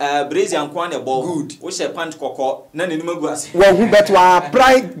good na brazy anko na ball good wo she pant kokko na nanim agu ase wo hu bet wa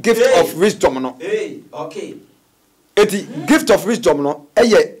apply gift of wisdom no okay eti gift of wisdom no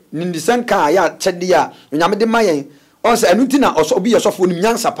eye nindisan kan ya chede ya nyame de mayen on se anu tina obi yesofo nim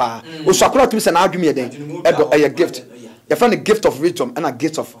nyansa pa osakora tumi se na adwumi ye den edo eye gift you find the gift of wisdom and a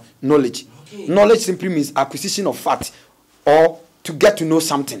gift of knowledge. Knowledge simply means acquisition of fact or to get to know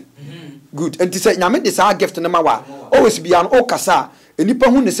something. Good. And to say nyame this our gift na wa always be an okasa enipa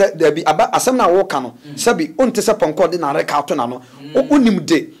hu ne say there be asem na wo ka no say be on te say ponko de na reka to na no onim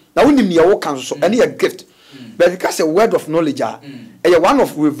de na onim ne wo kan so any a gift but because a word of knowledge a one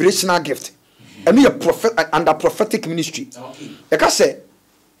of revelational gift and a prophet under prophetic ministry because say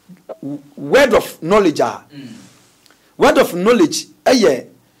word of knowledge word of knowledge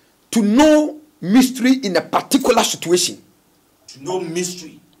to know mystery in a particular situation, to know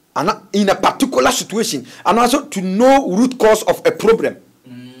mystery and in a particular situation, and also to know root cause of a problem.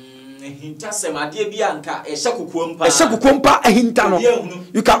 You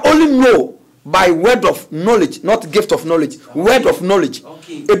can only know by word of knowledge, not gift of knowledge. Word of knowledge.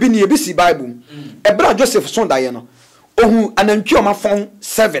 Ebini ebisi Bible. Ebra Joseph son dayeno. Ohu anantwi o ma fon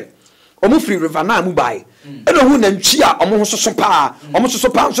 7. Omu free river na mu bai. Eno hu nantwi a omo so pa. Omo so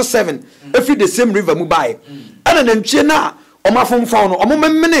pa so 7. Every the same river mu bai. Ana nantwi na omo fon no omo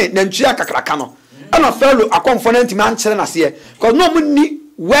memene nantwi akakraka no. Ana fellow akonfo na ntimi ankere na se. Because no mu ni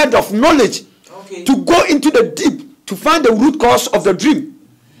word of knowledge to go into the deep to find the root cause of the dream.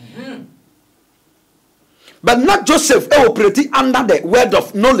 But not Joseph operating under the word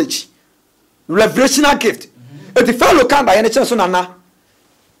of knowledge, revelational gift. If the fellow can by any chance,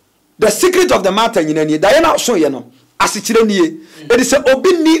 the secret of the matter in any Diana so as it is a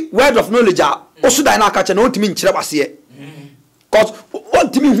obini word of knowledge. Also, Diana catch an old mean Chirabasier. Because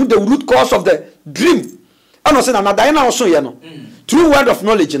what to me who the root cause of the dream. I know, saying Diana also, true word of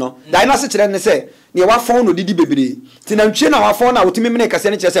knowledge, Diana said, and say, near what phone would did baby. Tinamchina, our phone out to me make a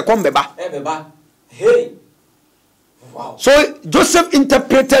sentence as a combeba. Hey. Wow. So Joseph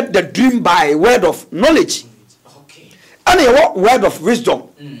interpreted the dream by word of knowledge. Okay. And a word of wisdom.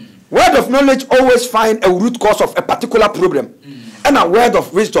 Word of knowledge always find a root cause of a particular problem. And a word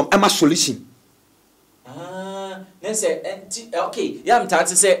of wisdom a solution. Okay. Yeah, I'm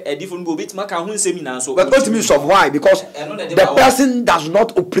to say a different go bit so. But ultimately of why? Because the person does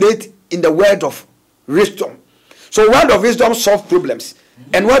not operate in the word of wisdom. So word of wisdom solve problems.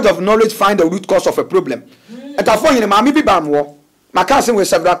 And word of knowledge find the root cause of a problem. And I find Mammy be bam my cousin was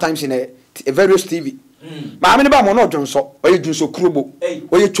several times in a various TV. Mammy bam no Johnson, or you do so crubo,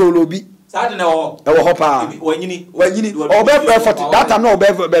 or you cholo be. Saturday no, hopper. When you need, or bear 40, that I know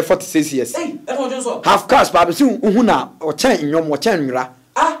bear 46 years. Half cast, Baby soon, Uhuna, or Chen in your Mochenra.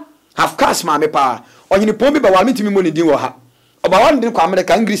 Half cast, Mammy pa, or you need me by 1 minute money do her. About 1 day,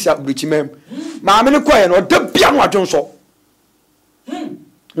 American English up rich mem. Mammy no quiet or the piano Johnson.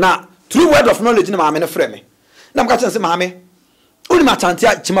 Now, true word of knowledge in my man frame. Nam ka say maame oni ma chante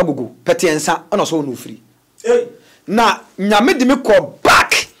a chimagugu petiensa ona so no free na nyame de me call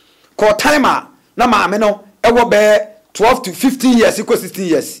back call timer na maame no e wo be 12 to 15 years equal 16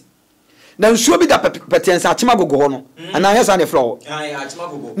 years na nsuo bi da petensa achima gogo ho no ana yesa ne fro achima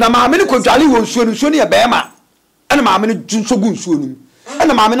gogo na maame ne kodwale wo nsuo ne ye beema ena maame ne junso gu nsuo num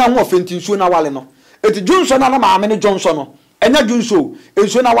ena maame na ho ofenti nsuo na wale no eti junso na maame ne jonso no enya junso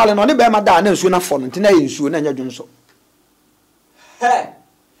nsuo na wale no ne beema da na nsuo na fo no ntina ye nsuo na enya junso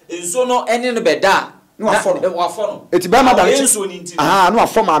nsuo no ene ne beda no afo no eti beema da nsuo ni nti no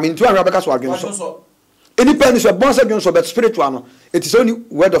afo maame nti ahwa beka so adwonso any pen is a bonus adwonso but spiritual no it is only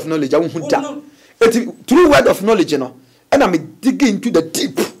word of knowledge awuhuta eti through word of knowledge no and I'm digging into the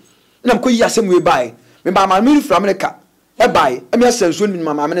deep and I'm ko yi asem we buy me ba ma me from America e buy e me asenso ni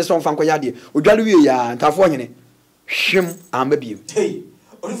mama me ne so mfa nkoya de odwale wie ya ntafo hene hwem amba biem hey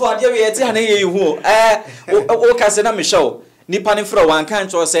onifo ade we eti hane ye hu o kase na me show nipa ne fra wan kan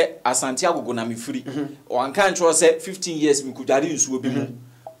cho se asante agogo na me free wan kan cho se 15 years me kudware nsuo bi mu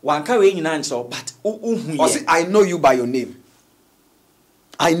wan ka we nyina ncho but uhu ye I know you by your name.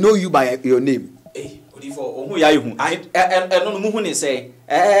 I know you by your name. Odifo ohu ya ihu eno no mu hu ne say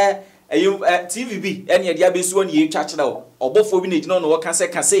TVB ene dia besuo ne ye twachira obofo bi na gina no wo kan say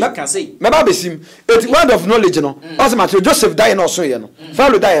me ba besim it word of knowledge no as ma Joseph die no so ye no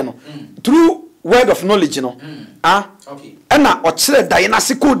Pharaoh die no through word of knowledge no okay ena o kire die na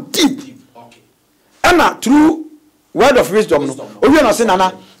se ko deep okay ena through word of wisdom no owie no se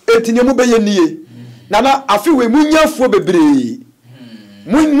nana etinye mu beye nie nana afi we munyafuo bebre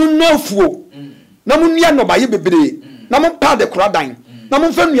munnafuo na munua no baye bebre na mun pa de krodan na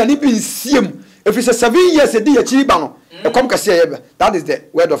mun fa nuane bi nsiem if it's 7 years edi ya chiri ba no e kom kase ye that is the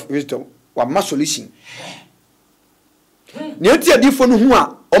word of wisdom wa ma solution ne enti adifo no hu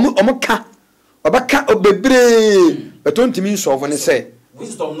a omo ka obaka bebre betontimi nso ne say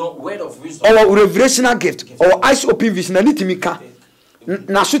wisdom no word of wisdom or revelational gift or eyes open vision na nitimi ka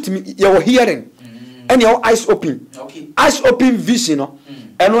na sutimi your hearing and your eyes open eyes open vision no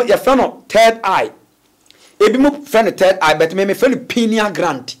and your friend third eye ebi mo friend third eye but me friend pineal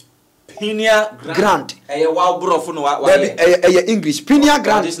gland wa brofo no wa English pineal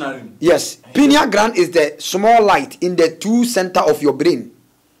gland yes pineal gland is the small light in the two center of your brain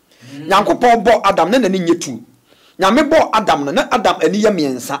Nyankopon bo Adam na nani nyetu nyame bo Adam na Adam ani ya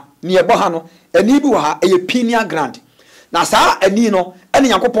miensa ne ebo ha no ani bi wo ha pineal gland na saa ani no ene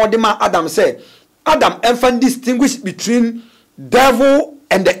Nyankopon de ma Adam say Adam enfan distinguish between devil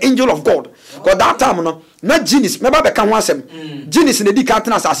and the angel of God because that time no na genius me ba be kan ho asem genius na di ka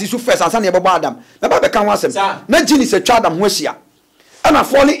tena asase so first ansa na ebo Adam me ba be kan ho asem na genius atwa Adam ho ahia ana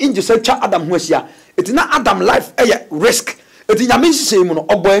falling angels atwa Adam ho ahia it na Adam life risk it nyame nhye mu no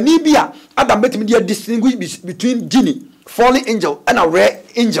obani bi a Adam betimi dey distinguish between genie falling angel and a rare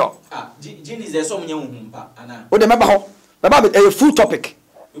angel genie is there some nya hu pa ana o de meba ho meba be a full topic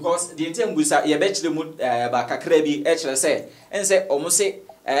because the tembusa ye be kire mu ba kakra bi e kire say ense omo se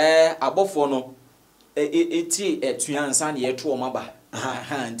abofo no eti etuansa na ye to omo ba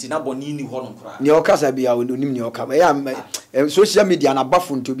nti na boni ni ho no kra ne okasa bia onim ne okama ya social media na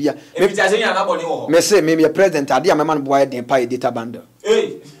bafo nto bia me bitaze nya na boni ho me say me president ade amema no boy den pa data bundle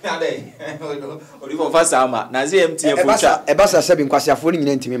ade odi for fast ama na ze MTN fucha e basa sebi nkwasiafo ni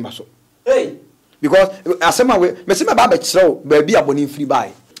nyina ntimi mba so because asema we me say me ba kire ba bia boni free buy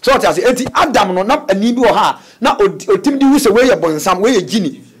so what say enti Adam no na ani bi wo ha na otim di wu se we ye bonsam we ye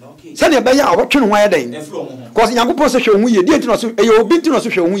gini se ne be ya obotwe no ho adan because Nyankopon se hwe hu ye di enti no so e ye obi enti no so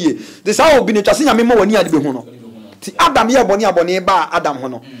hwe hu ye de sa obi ne twase nyame ma wani ade be hu no ti Adam ye boni ba Adam ho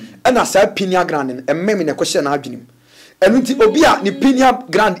no e na sa pineal gland emmem ne kwhye na adwenim enu ti obi a ne pineal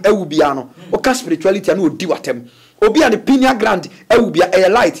gland ewu bia no o ka spirituality na odi watem obi a ne pineal gland ewu bia e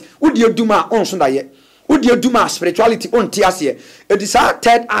light odi eduma onso da ye odi eduma spirituality on ti ase e di sa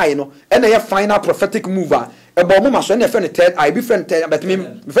third eye no e na ye final prophetic mover e bo mo ma so na fe ne third eye be friend third but me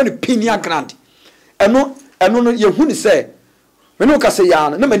fe ne pineal gland eno no ye hu ni se me no ka se ya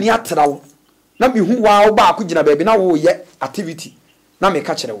na mani atrawo na me hu wa ba ko gina baabi na wo ye activity na me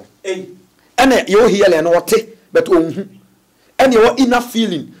ka kire wo ene ye o healer no wote but onhu ene ye inner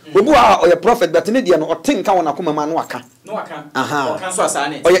feeling obu a o ye prophet but ne de no otenka wona ko mama no aka o kan so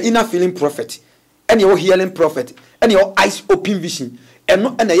asane o ye inner feeling prophet ene ye o healing prophet ene ye o eyes open vision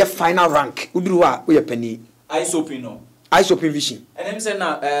eno ene ye final rank uduru a o ye pani eyes open no eyes open vision and him say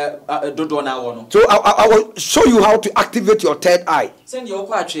na dodo na wo no so I will show you how to activate your third eye send your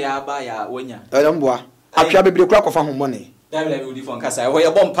kwa atwe aba ya wonya mboa atwa bebre kura kofa homone dabele odi fon kasa wo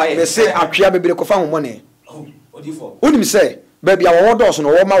ye bompa ye me say atwa bebre kofa homone odi fon unim say baby a wo dos no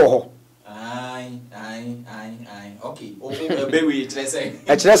wo ma wo ho ai okay o be we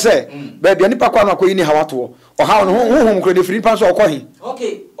kire say baby ani pa kwa no akoyi ni hawato o ha no honhom kro de free pan so okohi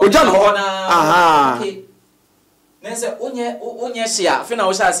okay oja no okay Nese onye shia fe na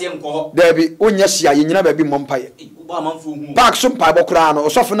wo sha se nko. There be onye shia ye nyina ba bi mompaye. Uba amanfo hu. Back so mpa bo kura no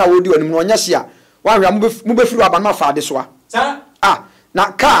osofo na wodi onim no onye shia. Wa hwa mu be firu aba na fa de so a. Sa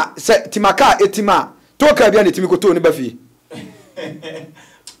Na car se timaka etima to ka bia na timi ko to ne ba fi.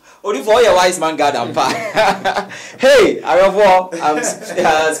 Only for your wise man God and pa. Hey, I'm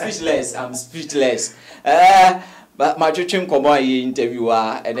speechless. I'm speechless. But my churching come on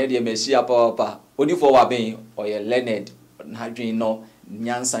interviewer and then the Messiah papa. Only for what being or your Leonard Hadrin no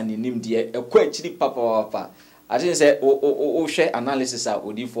Nyansan in him dear a quite chili papa. I didn't say share analysis out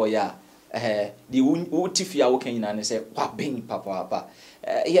only for ya. The Utifia working and say what being papa.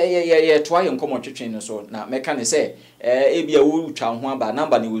 Yeah. Try and come on churching so now. Mechanic say, be a wood chow ba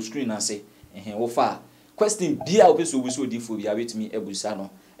number ni will screen and say, far. Question be our person who so different with me ebusano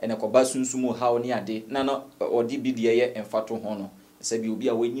and a cobasun sumo how near day nano or DBDA and fato hono. Said you'll be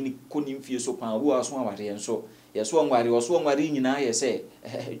away you couldn't feel so pound who are swam and so. Yes, one worry or swam marine in I say,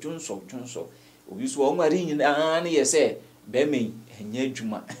 Johnson. We swam marine in Annie say, Bemmy and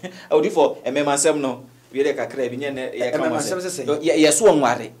Yejuma. Oh, for a myself no. We like a crab in yes, one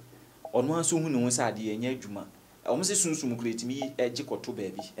worry. On one soon who knows idea and Yejuma. I almost soon some create me a jick or two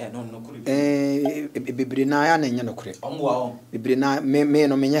baby. No, Bibrina and Yanocre. Bibrina may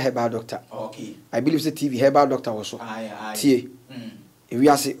no mean herbal doctor. Okay. I believe the TV herbal doctor also. Aye. If we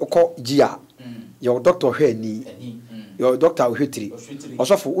are say, Oko Gia, your doctor here knee, your doctor will hit it.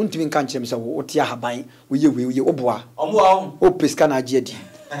 Also for untivin can't himself, what ya have buying, will you oboa? Oh, Piscana Jedi.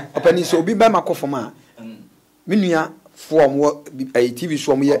 Opening so be by my coffee. Minia form what a TV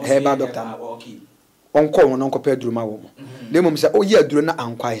show me herbal doctor. On call on Uncle Pedro my woman. The mum said, oh, yeah, do not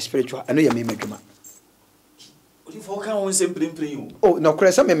inquire spiritual. I know you may make him. Oh, no,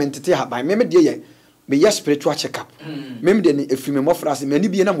 Chris, I meant to tell her by me, dear. Me yes spiritual check-up. Maybe then if you more for us, many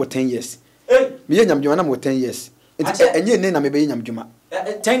be number 10 years. Me and Yam Juma 10 years. And your name may be Yam Juma.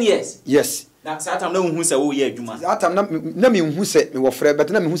 10 years? Yes. That's that no who say, oh, yeah, Juma. That I'm not me who said me were Fred, but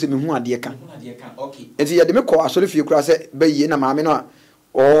not me who said me who are dear can. Okay. And see, the Miko, so if you cross it, be in a mamma,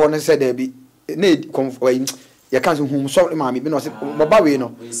 or said there be need come for ya can't whom sorry, mammy, but not Babawi, no.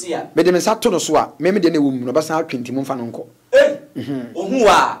 We see ya. But the Saturn swap, maybe the woman, no, but I'll 20 months uncle. Who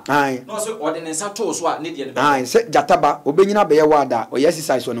are? Aye. No, so what in a Sato swap needed. Aye, said Jataba, Obina Beawada, or yes,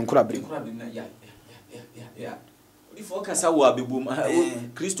 I saw on Crabby. Yeah. Focus our boom,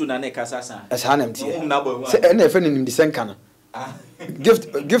 Christo Nane Casasa, as Hanem, and a friend in the same canon.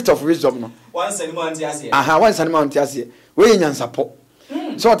 Gift of wisdom. Once and once, yes, once and once, yes, weighing and support.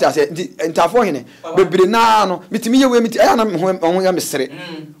 So I said, and Tafoine, Bibrinano, meet me away, meet I am on your mystery.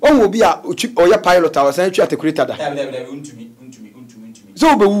 One will be a chip or your pilot, I was sent you at the creator. So,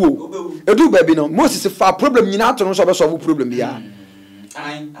 a do baby, no, most is a far problem in out on solve problem. Yeah,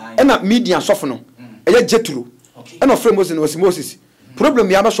 and not median softener, a jetru. And of friend was Moses. Problem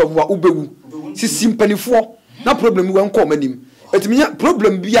Yabas of Ubewu. Si simply for no problem we won't come him. It means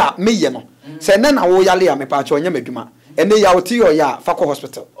problem be a me. Say, then I will yell me patch on Yameduma. And they are to ya Fako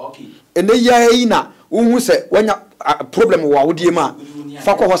Hospital. Okay. And they yaina who say when a problem wa Udima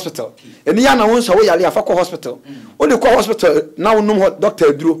Fako Hospital. And the Yana wants away a Fako Hospital. Only call hospital now no what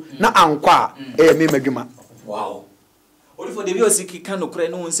Dr. Drew na anqua a me meduma. Wow. Only for the Biosiki can no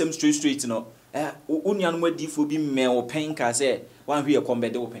no same street no. Union where diffu be me or pain can say one who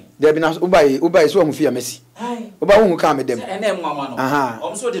combat open. There be not Ubai so who fear Messi. Uba who come with them. And then one.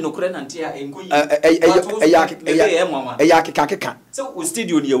 Also the no credit until a yaki can't. So we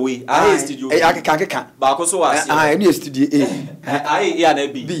studio in your way. I studio a yaki can't. Bacoso, I need studio A.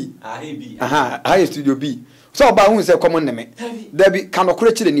 B. I studio B. So about who is a common name. There be cannot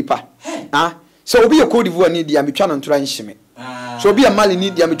create the nipa. So be a code of one need the Amichana to shimmy. So be a Mali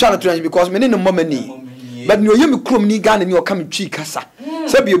need the Amichana to because many no moment need. But no you crum ni gan and you're coming tree cassa.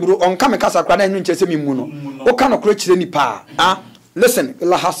 Sabi on come casa cran and chesemi muno. O cannot create any pa. Listen,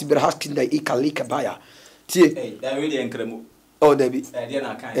 La Hasi Berhaskin the Ikalika buyer. Tea, they really incremo. Oh, Debbie,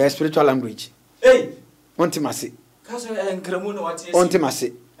 spiritual language. Hey, Ontimasi. Casa and Cremuno, what is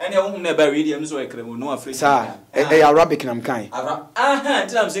Ontimasi? And I won't never read him so a cremo, no afraid. Sir, a Arabic and I'm kind.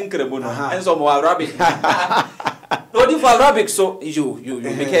 I'm saying cremono, and some more Arabic. Not if Arabic, so you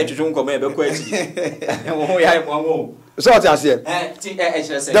make it to come a question. So I said,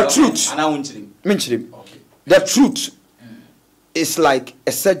 the truth, and I won't mention him. The truth is like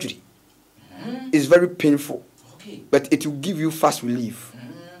a surgery. It's very painful, but it will give you fast relief.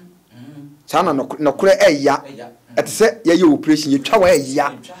 Sana no kure ya. At say you operation you twa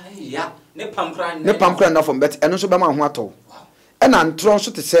ya. Ne pamkran na from bet eno so be ma ho ato. And antron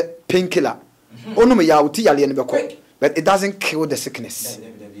so to say painkiller. Onum ya uti yale ne beko. But it doesn't kill the sickness.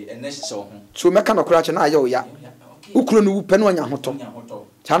 So meka no kura che na ya. ukuro no pe no anya hoto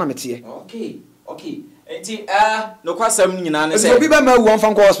cha na mete okay enti no kwasam nyina ne se obi be ma wu on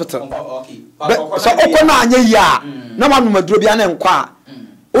fan ko hospital so okọ na anya yi a na ma no maduro bia na nkwa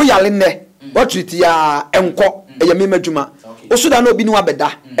o yale ne o treat ya enko eya madwuma o so da na obi ni wa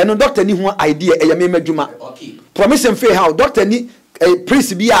beda eno doctor ni ho idea eya madwuma promise mfe how doctor ni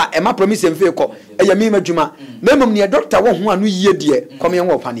prince bia e ma promise mfe ko eya madwuma na mom ne doctor wo ho anu yie de kom ye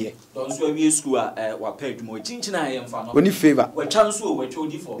wo pane don so awie school wa pa adwuma chinchina ye mfa no oni favor wa chance o wa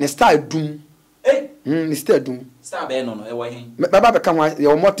chodi for ne star dum ni star dum star be no e wo hen baba be ka ho ye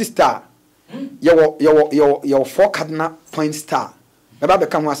wo multi star ye wo 4 cardinal point star baba be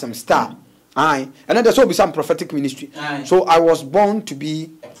ka ho asem star aye and then there's also some prophetic ministry. So I was born to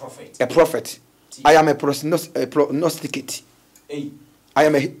be a prophet. I am a prognosticate. I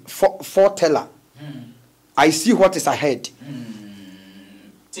am a foreteller. I see what is ahead.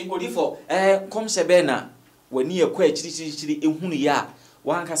 Tinkodi for come sebena when you kwa chiri ehunu ya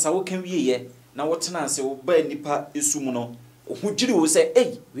wan kasa wo kan wiye na wotena ase wo ba nipa esum no ohu jiri wo say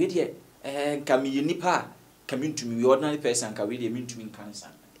we de kam ye nipa kam ntumi we ordinary person ka we de ntumi kansa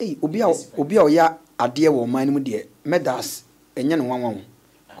obi a oya ade wo man mu de medas enye ne wanwan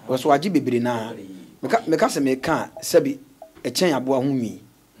wo so agi bebere na meka se meka sabi echen abo ahumi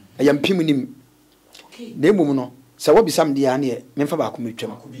eyam pim nim na emum no se wo bisam de ya ne memfa ba ko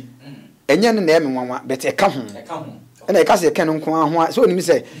metwam enye ne na eme wanwan bet eka ho na eka se eka no nko ho so onim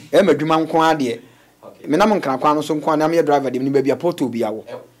se e madwuma nko ade me na mon kan kwa no so nko na me driver de ni ba bia porto bia wo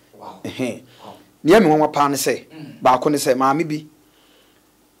ne eme wanwan pa ne se ba ko ne se maami bi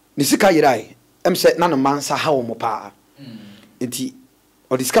ni sika yirai em se na no mansa ha wo mo pa enti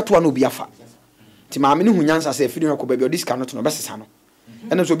o diska to no bi afa ti maami ni hunyansa se fidi ko ba bi o diska no to no besesa no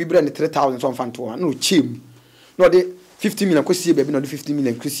ena so bi bre ne 3000 so mfa to no chem no de 50 million ko sie baby no de 50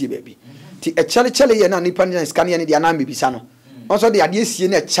 million ko sie baby ti e chele ye na nipa ni scan ye ne dia na mbibisa no on so de ade sie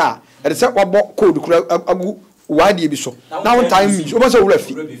ne cha e se wabo code kura agu wadi bi so na one time mi so bo so wura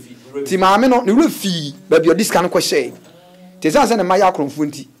fi ti maami no ne wura fi baby o diska no ko share ti za se ne ma ya kronfo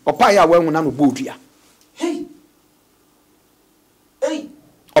nti opa ya wanhu na no bodua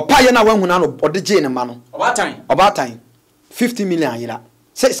opa ya na wanhu na no odeje ne ma no oba time 50 million yira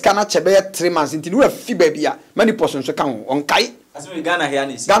se scanner chebe 3 months nti wura fi baby a many person so kan on kai asemi Ghana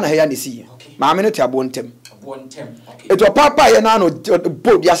here ne si maami no ti abo ntem eto papa ya na no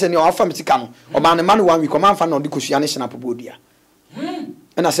bodua se ne o afa mitika no o ma ne ma no 1 week o ma fa na odi kosua ne hye na bodua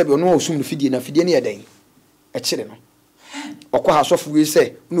na se be ono osum no fidie na fidie ne ye den e kire no okwa ha sofu we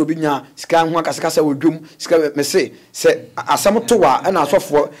se na obi nya sika ho akasakasa wodwom sika me se asam to wa na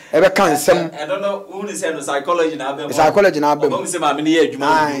asofo e be kan nsem I don't know who is saying psychology na abem o se ma me ne ye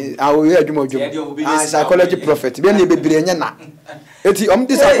adwuma o ye adwuma psychology prophet be na bebire nya na eti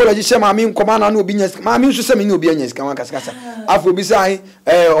this psychology she ma me nkoma na obi nya ma me nso se me nya obi nya sika ho akasakasa afo obi sai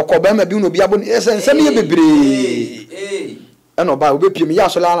okoba ma bi na obi abo nsem ye bebire eno ba obi piem ya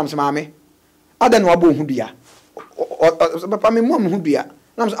so la alam se ma me adan wa bo hu dia papa me mom hu dua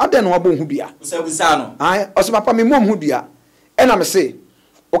na me aden no abo hu dua usabusa no o papa me mom hu dua e na me se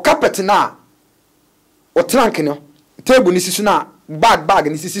o carpet na o trunk no table ni sisu na bag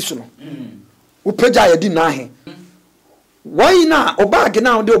ni sisu no o peja ya di na he why na o bag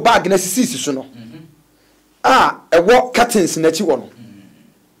na o de o bag na sisu no e wo curtains na chi wo no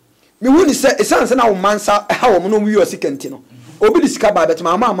me hu ni se esanse na o mansa ha wo no wi o sikenti no obi di sika ba bet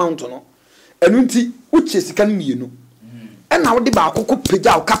ma amount no enu nti uche sika no mienu ena wo de ba akoko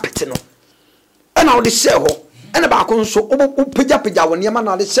peja o carpet no ena wo de share ho ena ba akon so o peja wo niam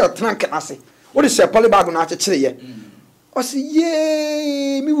na de share trunk na se wo de share poly bag na akekere ye o se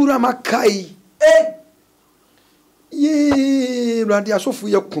ye mi wura makai ye brandi asofu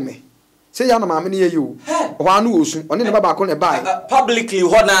ye kume se ya na ma me ne ye yo ho anu osu oni ne baba akon ne bai publicly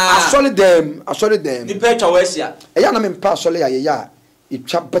ho na asole them ni pecha wesia e ya na me mpa asole ya ye ya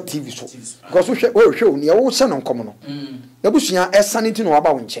itwa ba TV so because we hwe ni wo se no nkom no na busua esaniti no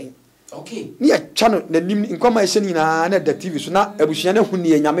waba wo nchen okay ni ya twa no na nim nkoma ehye ni na na da TV so na abusua na hu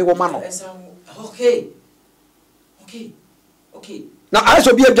ni nyame wo ma no okay na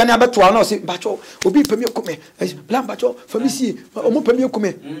aso bi adwane abeto na se bacho obi pemi okume plan bacho famisi omo pemi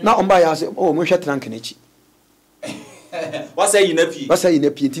okume na omba ya se o mo hwe trank na chi wasa yi na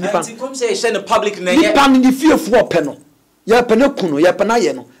pie ti nipa ti kom say share no public na ye nipa ni fiefo ope no ya pene kuno ya pena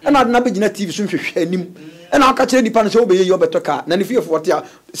ye no na na begina TV so hwehwe anim na aka kire nipa no se obeye yi obeto ka na ni fiefo ote a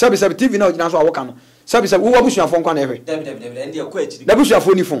sabi TV na ogina so awoka no sabi wo abusuafo nkwa na ehwe ndi akwa achiri na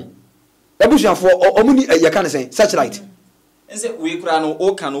abusuafo ni fon abusuafo omuni ye ka ne sen satellite ense we kura no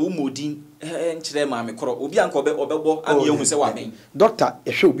o ka no wo modin nkire ma me koro obi anka obebo ami ehu se wa ben doctor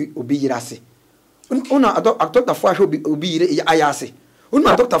ehwe obi yirase Una a doctor for obi ayase.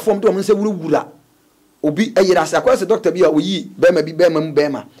 Una doctor form do am say wura obi ayirase akwase doctor bi a oyi bema bi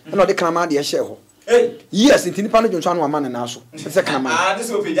bema na de krama de ehye ho. Yes, intini pa no jonso anu ama na so. Se krama.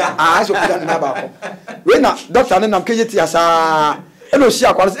 This will be that. So pida na ba ko. We na doctor ne nam kejeti asa. E no shi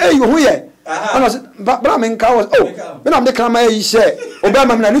akwase you hu ye. Ana se bra men ka was me nam de krama yi she.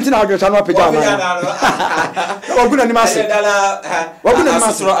 Obama me na nti na jonso anu apija na. Oguna ni ma se. Oguna ni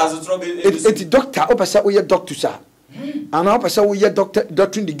ma se. Eti doctor opesa oye doctor sir. And now person we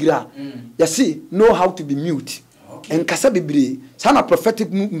doctrine degree. You see, know how to be mute. And kasa bebre. Sana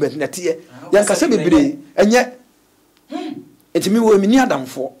prophetic movement na tie. Yan kasa bebre. Enye. Enti mi wo mi ni adam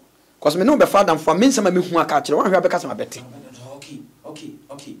for. Cause me no be father for me nsema me hu aka kire. Wan hwe abeka sama beti.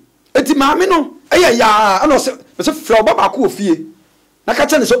 Okay. Enti ma me no. Eya ya, ano se flow baba ko ofie. Na ka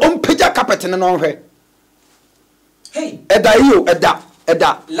kire so ompeja carpet ne no hwe. Hey. Eda iyo, eda.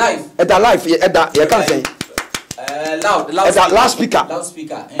 Life. Eda life, eda, you can say. Loud speaker.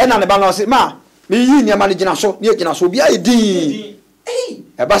 And on the balance, ma, me yi ni amani jina so, ni jina so bi ai din. E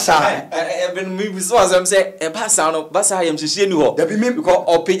basa. Even me so as am say e basa no, basa yam hihie ni ho. Because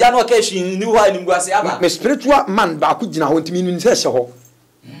opeja no ka hwi ni ho ani nguase aba. Me spiritual man ba ku jina ho ntimi ni se ho.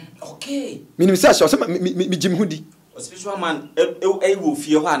 Okay. Me se so me jim hudi. Spiritual man e wo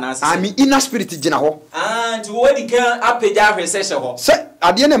fie ho anase. Ami inner spirit jina ho. Nti wo di kan apeja hwe se ho. Se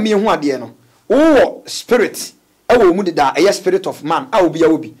ade na me hu ade no. Wo spirit ewo mu de da a spirit of man a obi a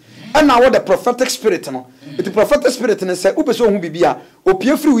obi and now the prophetic spirit no the prophetic spirit no say opeso hu bibia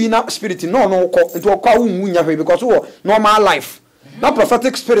opie free we na spirit no ko into ko a wu nya hwe because wo normal life na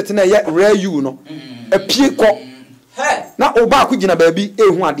prophetic spirit na ye rare you no apie ko na oba akugina baabi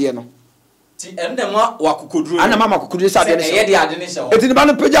ehu ade no ti ende ma wakokoduro ana mama kokoduro sa ade ne se ye de ade ne se ho etini ba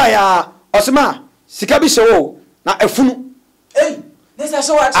no peja ya osema sika bi se wo na afunu nesa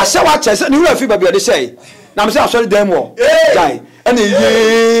so wa ase wa che se ni wura fi baabi ode sei na me say asori dem wo guy and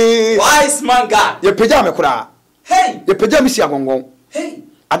ye wise man God ye peja me kura ye peja mi si agongon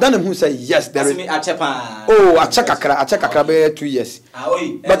adana hu say yes there is me achepa achekakra be 2 years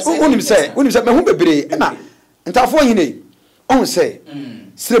but unim say me hu bebre na ntafo hine on say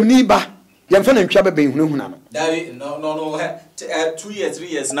sremni ba ye mfa na ntwa be hunahuna no no 2 years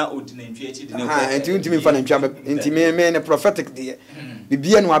 3 years na odina ntwa echi de ne ntimi mfa na ntwa be ntimi me prophetic de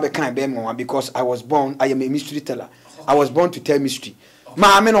bibia no abekan be me because I was born I am a mystery teller. I was born to tell mystery.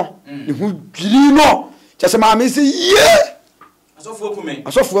 Maame no hu diri no chese maame say yeah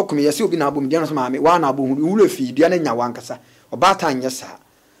asofu akume yesi obi na abom dia no so maame wa na abom hu le fi dua na nya wankasa oba ta anya sa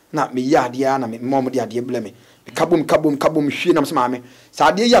na me ya ade na me mom de ade ble me kabom hwie na so maame sa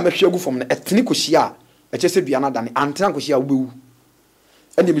ade ya me hwie agu fom na etini kohia a chese dua na dane antena kohia obewu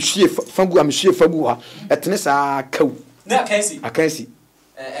ene me hwie fagu am hwie fagu ha etini sa kawu na akansi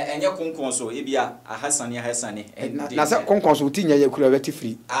enye konkon so ebia ahasane na sa konkon so tinya ye kura weti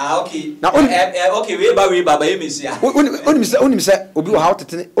free okay na okay we baba ye mesia onim se obi wo ha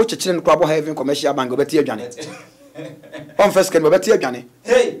otete o chechire no kwabo heaven commercial bank obeti adwane on first can obeti adwane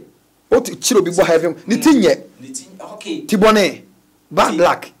o chire obi bo heaven ni tinye okay tibone bad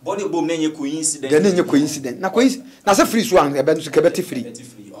luck body bom na nye coincident na se free so an ebe no so kebeti free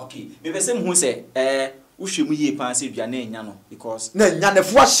okay me pese mu se uhwemu ye pan se dua na enya no because na nya ne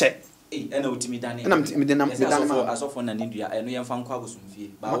fo ahye ena otimi dane na me asofo na ne dua eno yemfa nkwa bosomfie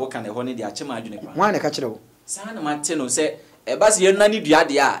ba wo kan ho ne de achema adwene kwa wan ne ka kire wo sa na mate no se eba se ye na ne dua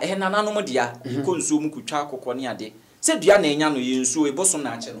de a nananom de a ko nsuo mu kutwa akokɔ ne ade se dua na enya no ye nsuo eboso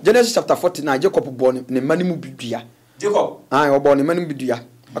na ache no Genesis chapter 49 Jacob bo ne mani mu bidua Jacob obo ne mani mu bidua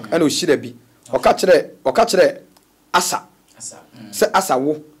ena ohira bi oka kire asa se asa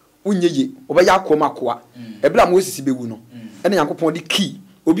wo unyeye obeya akoma akoa ebla mo osisi bewu no ene yankopon de key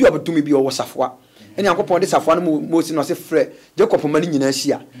obi obetumi bi owo safoa ene yankopon de safoa no mo si no se frɛ Jacob mani nyina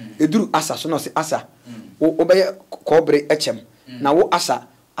hia eduru asa so no se asa obeye kobre echem na wo asa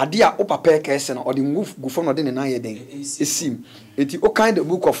ade a wo papa ka ese no ode gufo no de ne nan ye den esim eti o kind the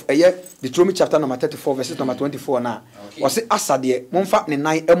book of Deuteronomy chapter number 34 verse number 24 na o se asa de momfa ne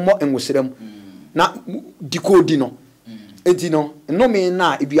nan emmo enwosrem na dikodi no enti no me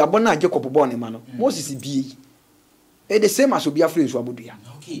na eduabo na Jacob bo ne ma no Moses bie the same as obi afre nso abodua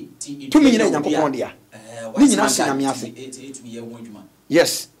okay to me nyina Yankopon dia ni nyina se nyame ase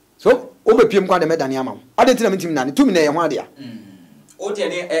yes so obepiem kwa de medane ama ade tina mentim na ne to me na ye ho ade a o de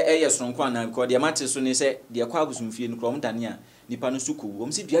ne ye sonko na because de mate so ne se de kwa agusumfie no krom dane a nipa no suku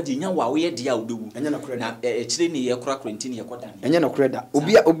wom se dua de nya wa wo ye de a obewu na kire ne ye kora kwentini ye kodane enye na koreda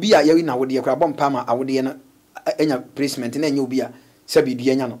obi a ye na wo de ye kora bompa ma awode ye na enya placement na enya obi a sabi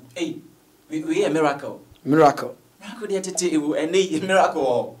dua nya no we a miracle Miracle dey tete ewu ene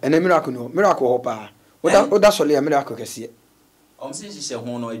miracle. Ene miracle no. Miracle ho pa. Oda sole ya miracle kese. Omse hye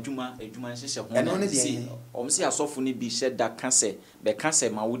ho no adwuma hye ho. Ene ne dey. Omse asofo ne bi hye da cancer, be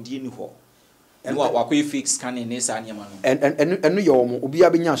cancer ma wodie ni ho. Ene wakoy fix scanning ne sa anyama no. Enu ye omo obi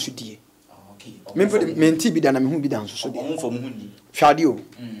abenya asudie. Okay. Me nti bi da na me hu bi da nso so de. Omo fo mu hu ni. Hwade o.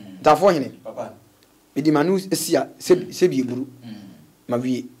 Tafo hene. Papa. Me di manu esia se bi eburu. Ma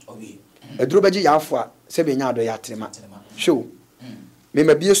wie. Owie. Eduro beji ya afo a se be nya ado ya trema. Show. Me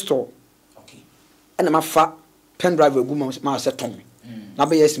ma bi store. Okay. Ena ma fa pen drive egu ma se ton. Na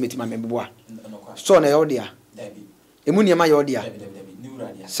be estimate ma me boa. So na yo dia. Dabi. Emu niam ayo dia. Dabi. New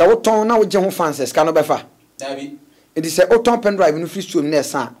radio. Sa wo ton na wo je ho fancies ka no be fa. Dabi. It is a ton pen drive no free store na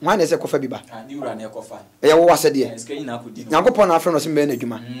esa. Wan na se kofa bi ba. New radio kofa. E wo wase de. Eska nyina akodi. Nyankopon na afre no se be na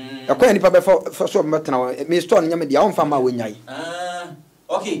adwuma. E kwa nipa be fa so metena me store nyame dia wo fa ma wo nyai.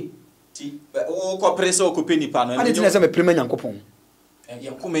 Okay. Ti o ko presa o ko peni pa no. Ani ti na se me prema nyankopon.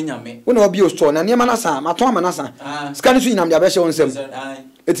 Ya ko menyame. Wo na obi o store na niam na sa ma ton ma na sa. Ska ni so nyinam dia be hye won sem.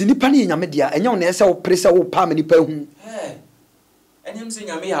 Eti nipa ni nyame dia enya wo na ese wo presa wo pa ma nipa hu. Enyem se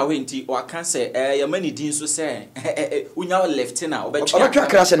nyame ya we nti wa kan se ya mani din so se unya left na obetwa obetwa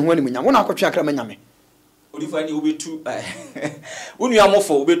kra se ne ho ani munya wo na akotwa kra ma nyame. Odifa ni obetu unu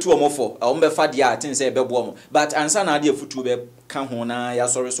amofo obetu omofo ombe fa dia atin se bebo omo but ansa na dia futu be kan ho na ya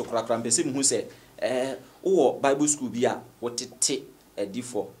sorry so krakra mpese mu se wo bible school bia wotete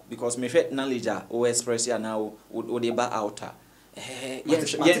edifo because me hwe knowledge a o express ya na o de ba outer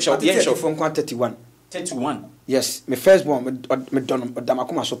yen show from 31 yes my first born me don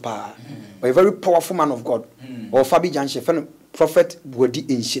damakoma so pa a very powerful man of God or Fabi Janche prophet Bodi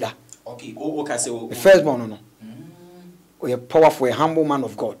Inshira. Okay, okay, so the first born no. We a powerful, a humble man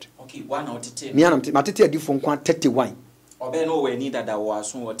of God. Okay, one out of 10. Me and Matete adi from 31. Obe no we need that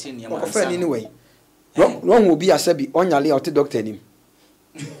was so 10 years. Okay, anyway. Wrong will be a sebi onyale out doctor him.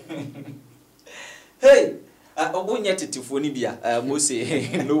 Hey, obonya tetifo ni bia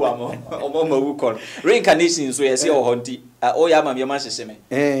Mose no amo omo wu kon. Reincarnation so yes o honti. O ya ma me ma hye me.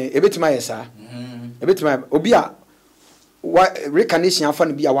 Ebetima yesa. Ebetima obi a reincarnation afa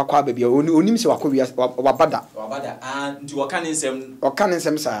no bia wakwa ba bia onim se wakwa wabada nti wakane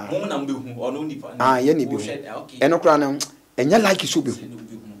nsem sa mo na mbehu ono nipa ye ne bi eno kra na enya like so be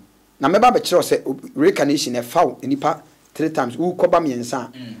na meba be kire se reincarnation e faw nipa 3 times u koba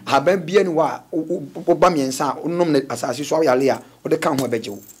miensa haban bia ni wa oba miensa onom na asase so yale a o de kan ho beje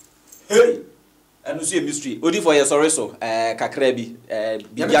wo hey anu so mystery odi for your sorry so kakra bi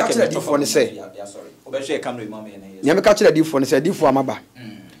bibia ke beto for ne say ya sorry obehwe camera mama ye na nyame ka kire di for ne say di for amaba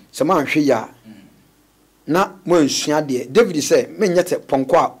se ma hwe ya na mo nsua de David say me nyete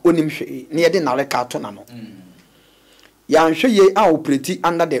ponko a onim hwe ne ye de nare ka to na no ya nhwe ye a operate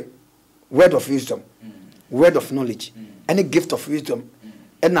under the word of wisdom word of knowledge any gift of wisdom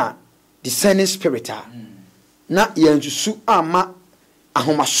na discerning spirit na ye nsusu ama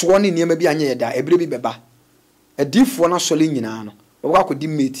ahomaso ne niam bi anye da ebre bi beba adifo na sole nyina no wo akodi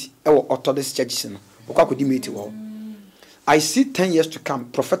mate e wo Orthodox churches no wo akodi mate wo I see 10 years to come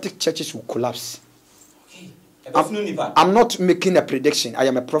prophetic churches will collapse. Okay. I'm not making a prediction. I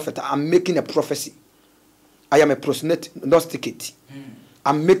am a prophet. I'm making a prophecy. I am a prognosticate.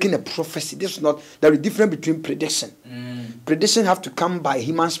 I'm making a prophecy. This is not, there is a difference between prediction. Prediction have to come by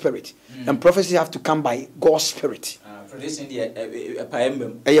human spirit and prophecy have to come by God's spirit. Prediction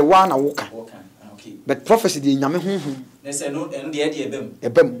okay. But prophecy di nyame honhom. No ebem.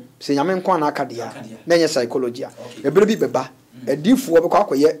 Ebem. Se nyame nko na aka dia. Na nye psychology. Ebere bi beba. Edifo be kwa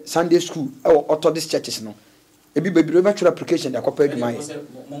akoye Sunday school e Orthodox churches no. Ebi bebere be twa application da kopa adwuma ye.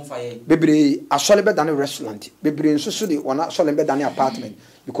 Bebere asole be dane restaurant. Bebere nso so de wona asole be dane apartment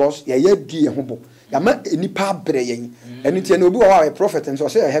because ye di ye ho bo. Ya ma enipa brɛ yen. Enu tie na obi wa prophet nso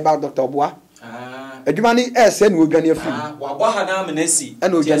say herbal doctor oboa. Adwuma ni ese na odwane afi. Wa bɔ ha na menasi. Na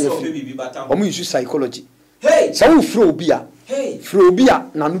odwane afi. Omo use psychology. Hey, so wo fro obi a. Hey, fro obi a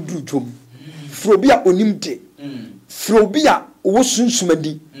na no du dwom. Fro obi a onimde. Fro obi a wo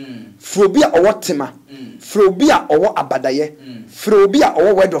sunsumadi. Fro obi a owo tema. Fro obi a owo abadaye. Fro obi a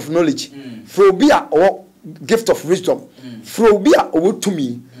owo word of knowledge. Fro obi a owo gift of wisdom. Fro obi a owo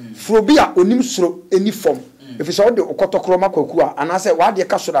tumi. Fro obi a onim soro eni form. If so de okotokro makwaku a anase wa de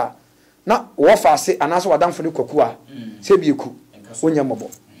kasora na wo fa ase anase wadamfo ne kwaku a se bieku wonya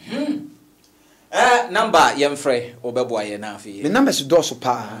mobo. Number yemfre obeboa ye na afi. Me number so do so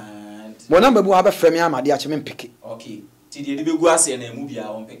pa. Mo number bu ha be frame amade a che me mpeke. Okay. Ti de begu ase na emu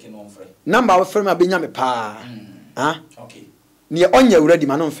bia won peke no mfre. Number we frame abenya me pa. Okay. Ne onya uradi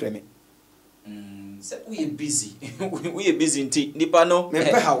ma no mfre me. We busy. We busy nti nipa no. Me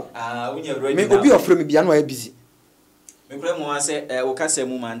pe hawo. Wonya uradi. Me obi ofre me bia no busy. me kura mo ase wo kasa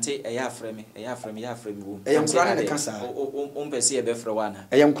mu mante e ya frɛ me wo e yam kura ne kasa o mpese e be frɛ wa na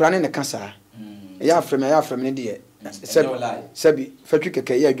e yam kura ne kasa e ya frɛ me ne de sabi fatwi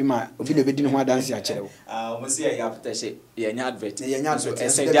keke ya adwuma obi na bedi ne ho adanse a kyerɛ wo mo se ya apetese ye nya advert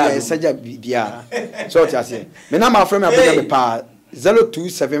esaja bia so ti ase me na ma frɛ me aboja me pa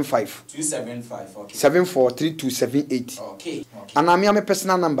 0275 okay 743278 okay anamia me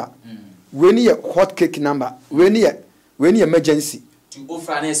personal number we ni hot cake number we ni emergency to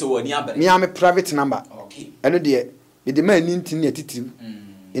offer na se wo ni abere me am private number okay eno de me de ma ni ntin ne titirim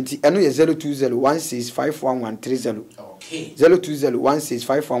enti eno ye 0201651130 okay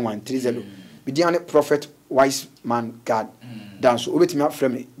 0201651130 be the prophet wise man God dance obetimi afrɛ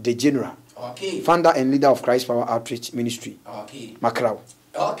me the general okay founder and leader of Christ Power Outreach Ministry okay Makraw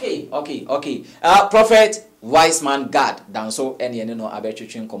okay prophet wise man God danso ene no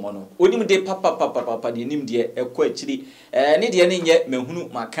abetwetwe nkomo no onim de papa de nim de ekọ akiri ne de ne nye mahunu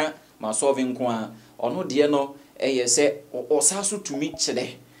maka ma solve nko a ono de no eye se osaso tumi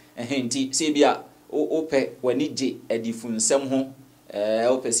kire enti se bia ope wani je adifunsem ho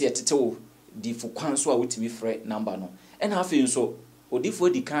ope se etetewo difu kwanso a wotimi frɛ number no ena afi nso odifo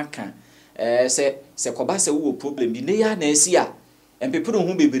di kan se koba se wo problem bi ne ya na asi a empepuru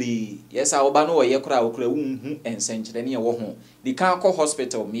hu bebiri yesa oba no ye kora okura hu ensenkyere ne ye wo ho di kan kɔ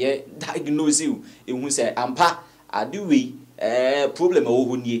hospital me diagnose you ehu se ampa adewe problem wo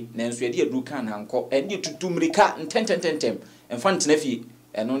ho nie na nso ye de adu kan hankɔ ende tutumrika ntentententem emfa ntena fie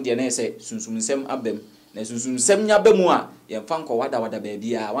eno de na se sunsumsem abem na sunsumsem nya bemu a ye mfa nkɔ wada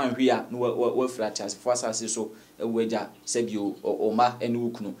baabi a wanhwe a no wa fratias fo asase so ewaja sebio oma ene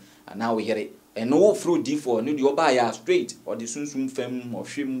wukunu ana wo yere eno wo fro d4 no de oba ya straight or the sunsum fam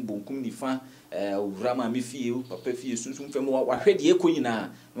ohwem bonkum nifa owurama me fie papa fie sunsum fam wa hwe de ekonyina na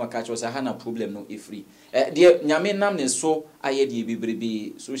maka cho sa ha na problem no efri de nyame nam ne so aye de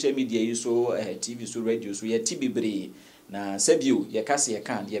bebrebe social media yi so TV so radio so ye ti bebrebe na sabio ye kase ye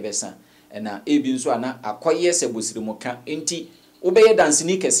kan de besa na ebi nso ana akoye se bosirimo ka enti obeye dance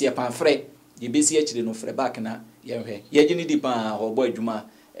ni kese ye panfre ye besi akire no frɛ back na ye hwe ye gini di pa hobo adwuma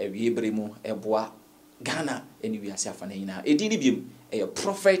ewie bremu eboa Ghana eni wiase afana nyina edini biem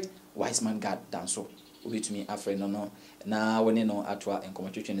prophet wise man God danso obetumi afre no na woni no atoa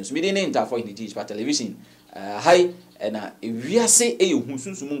enkomotwetwe ne so mi ne ntafo in digital television hi na wiase eyehu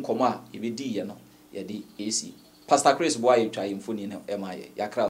sunsum nkomo a ebedi ye no ye di AC Pastor Chris boy twa yimfoni no emaye yakra